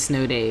don't get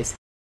snow days.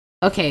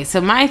 Okay,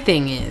 so my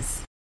thing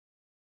is,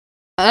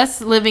 us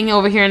living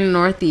over here in the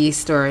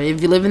Northeast, or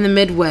if you live in the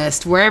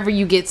Midwest, wherever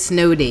you get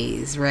snow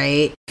days,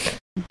 right?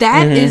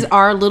 That is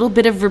our little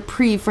bit of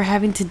reprieve for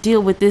having to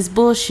deal with this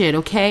bullshit,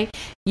 okay?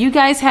 You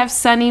guys have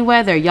sunny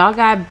weather. Y'all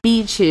got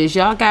beaches.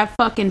 Y'all got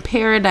fucking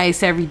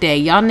paradise every day.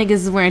 Y'all niggas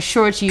is wearing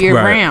shorts year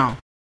round.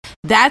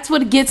 That's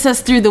what gets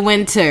us through the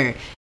winter.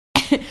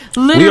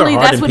 Literally,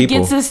 that's what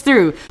gets us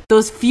through.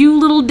 Those few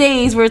little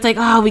days where it's like,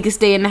 oh, we could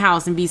stay in the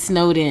house and be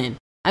snowed in.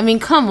 I mean,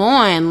 come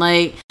on.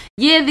 Like,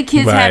 yeah, the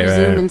kids have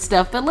Zoom and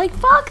stuff, but like,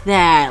 fuck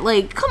that.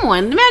 Like, come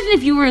on. Imagine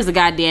if you were as a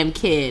goddamn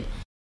kid.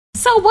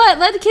 So what?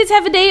 Let the kids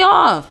have a day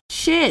off.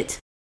 Shit.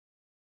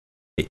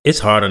 It's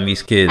hard on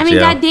these kids. I mean,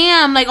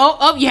 goddamn. Like,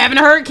 oh, you having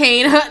a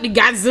hurricane? You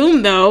got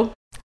Zoom though.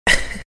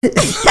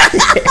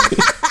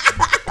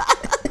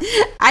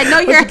 I know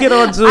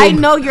I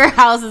know your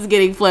house is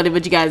getting flooded,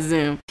 but you got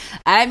Zoom.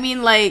 I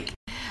mean, like,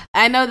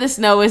 I know the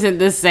snow isn't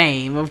the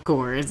same. Of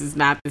course, it's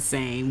not the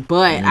same.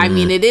 But I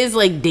mean, it is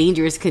like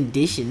dangerous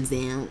conditions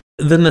now.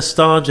 The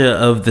nostalgia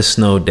of the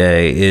snow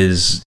day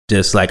is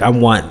just like I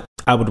would want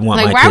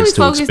like, my kids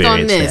to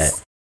experience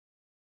that.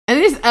 And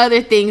there's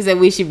other things that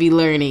we should be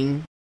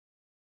learning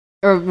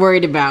or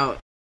worried about.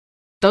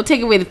 Don't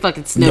take away the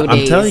fucking snow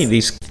days. I'm telling you,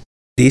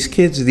 these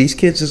kids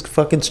is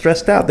fucking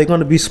stressed out. They're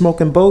gonna be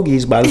smoking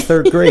bogeys by the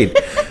 3rd grade.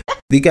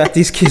 They got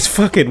these kids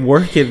fucking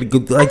working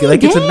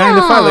like it's a 9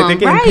 to 5, like they're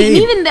getting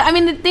paid. And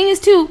even the thing is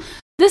too,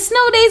 the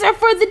snow days are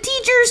for the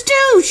teachers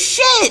too.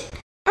 Shit.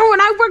 Or when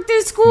I worked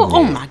in school,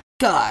 oh my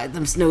God,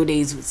 them snow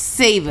days would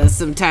save us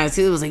sometimes.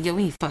 It was like, yo,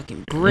 we need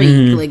fucking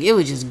break. Like, it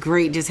was just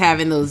great just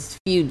having those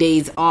few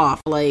days off,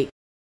 like,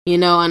 you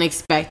know,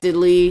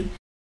 unexpectedly.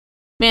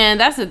 Man,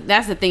 that's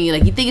the thing.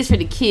 Like, you think it's for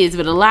the kids,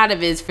 but a lot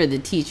of it is for the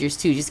teachers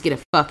too. Just get a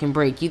fucking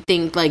break. You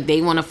think like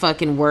they want to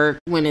fucking work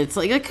when it's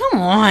like come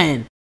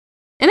on.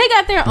 And they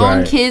got their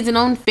own kids and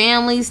own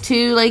families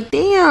too. Like,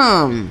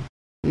 damn.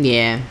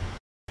 Yeah,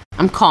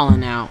 I'm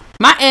calling out.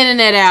 My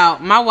internet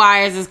out. My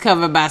wires is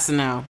covered by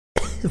snow.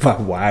 My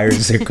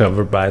wires are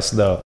covered by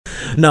snow.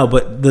 No,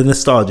 but the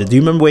nostalgia. Do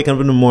you remember waking up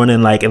in the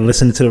morning like and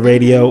listening to the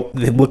radio,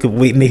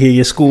 waiting to hear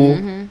your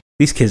school?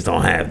 These kids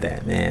don't have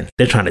that, man.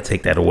 They're trying to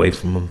take that away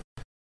from them.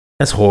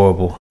 That's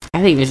horrible.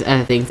 I think there's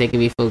other things they could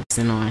be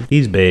focusing on.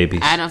 These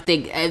babies. I don't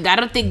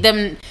think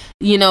them,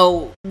 you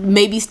know,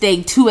 maybe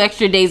staying 2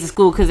 extra days of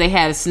school because they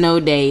had a snow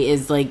day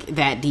is like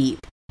that deep.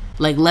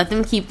 Like, let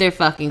them keep their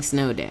fucking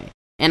snow day.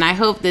 And I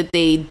hope that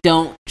they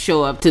don't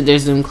show up to their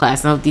Zoom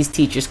class. I hope these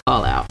teachers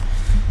call out.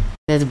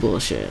 That's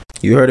bullshit.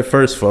 You heard it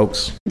first,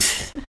 folks.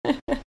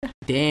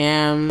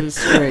 Damn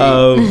straight.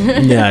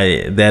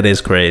 Yeah, that is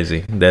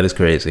crazy. That is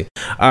crazy.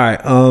 All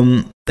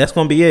right, that's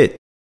gonna be it.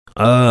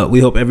 We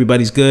hope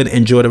everybody's good.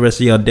 Enjoy the rest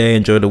of your day.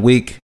 Enjoy the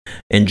week.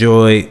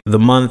 Enjoy the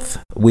month.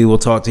 We will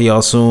talk to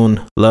y'all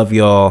soon. Love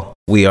y'all.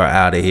 We are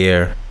out of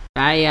here.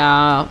 Bye,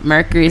 y'all.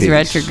 Mercury's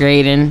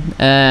retrograding.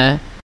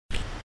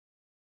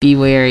 Be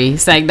wary.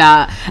 It's like,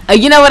 nah.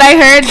 You know what I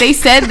heard? They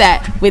said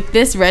that with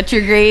this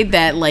retrograde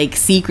that like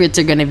secrets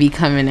are gonna be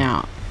coming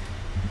out.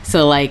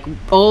 So like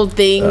old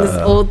things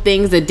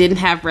that didn't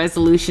have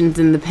resolutions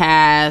in the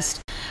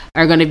past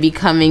are going to be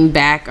coming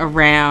back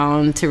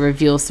around to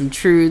reveal some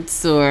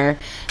truths, or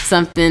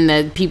something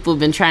that people have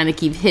been trying to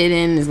keep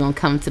hidden is going to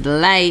come to the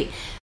light.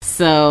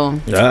 So,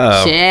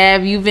 Shab,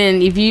 if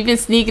you've been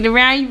sneaking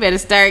around, you better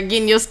start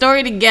getting your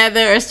story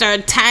together or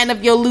start tying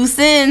up your loose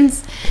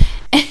ends.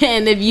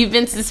 And if you've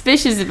been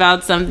suspicious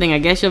about something, I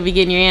guess you'll be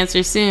getting your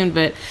answer soon.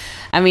 But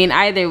I mean,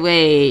 either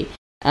way,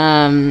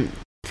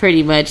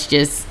 pretty much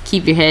just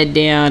keep your head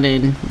down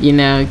and, you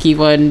know, keep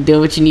on doing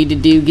what you need to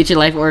do. Get your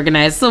life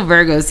organized. It's still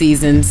Virgo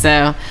season,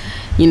 so,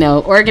 you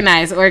know,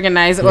 organize,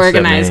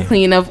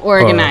 clean up,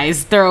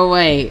 organize, throw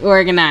away,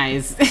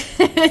 organize.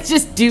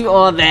 Just do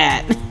all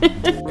that.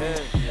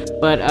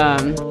 But all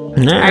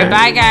right,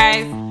 bye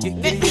guys.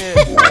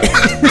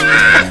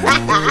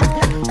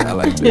 I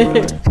like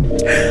that.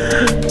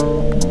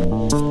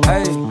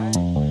 Hey,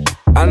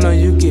 I know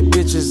you get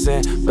bitches bitches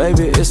and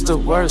baby, it's the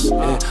worst.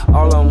 And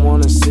all I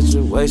want is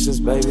situations,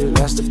 baby,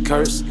 that's the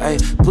curse. Hey,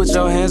 put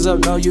your hands up,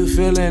 know you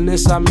feeling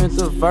this, I meant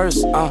the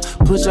verse.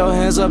 Put your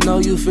hands up, know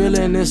you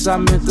feeling this, I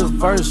meant the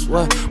verse.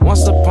 What?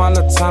 Once upon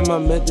a time I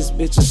met this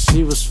bitch and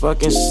she was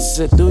fucking. She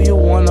said, do you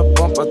wanna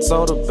bump? I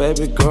told her,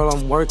 baby girl,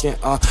 I'm working.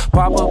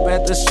 Pop up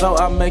at the show,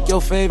 I make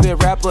your favorite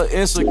rapper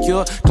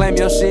insecure. Claim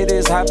your shit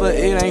is hot, but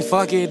it ain't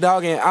funky,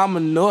 dog, and I'm a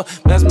no.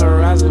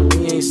 Mesmerizing,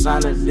 we ain't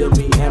signed a deal,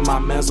 me and my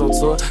man's on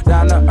tour.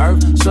 Down to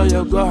earth, show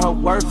your girl her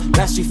worth.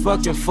 Now she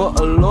fucking for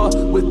a lord.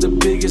 With the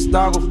biggest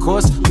dog, of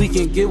course, we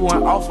can get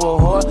one off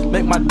of her.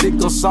 Make my dick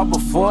go soft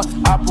before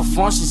I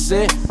perform, she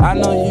said. I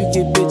know you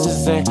get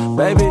bitches and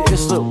baby,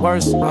 it's the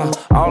worst.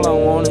 All I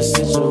want is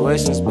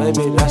situations,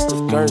 baby, that's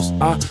the curse.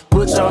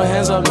 Put your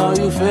hands up, know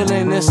you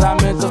feeling this, I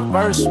meant the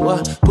verse.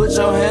 What? Put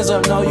your hands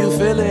up, know you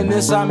feeling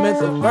this, I meant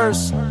the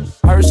verse.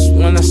 Hearse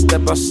when I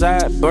step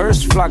outside,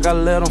 burst, flock, I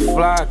let them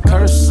fly.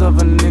 Curse of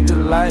a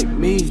nigga like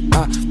me,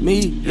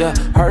 yeah.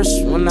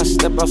 Hearse when I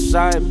step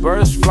outside,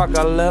 burst, flock,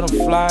 I let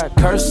them fly.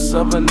 Curse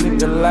of a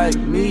nigga like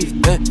me,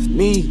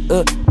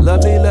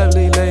 lovely,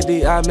 lovely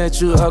lady, I met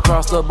you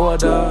across the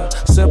border.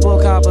 Simple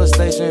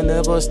conversation,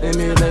 never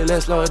stimulate,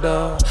 let's slow it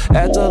up.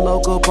 At the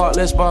local park,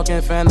 let's park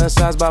and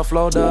fantasize by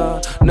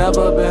Florida.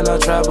 Never been a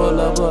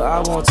traveler, but I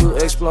want to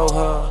explore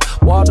her.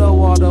 Water,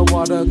 water,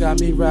 water, got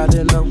me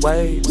riding the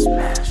waves.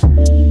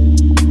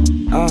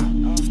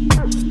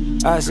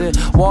 I said,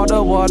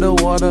 water, water,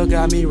 water,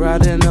 got me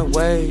riding the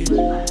waves.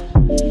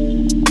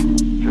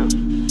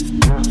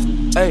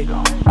 Hey,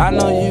 I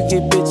know you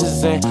get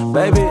bitches and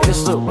baby,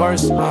 it's the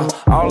worst.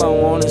 All I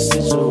want is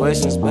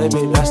situations,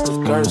 baby, that's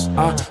the curse.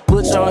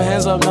 Put your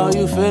hands up, know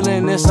you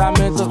feeling this, I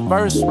meant the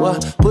verse.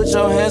 What? Put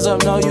your hands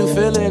up, know you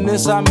feeling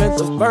this, I meant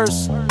the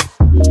verse.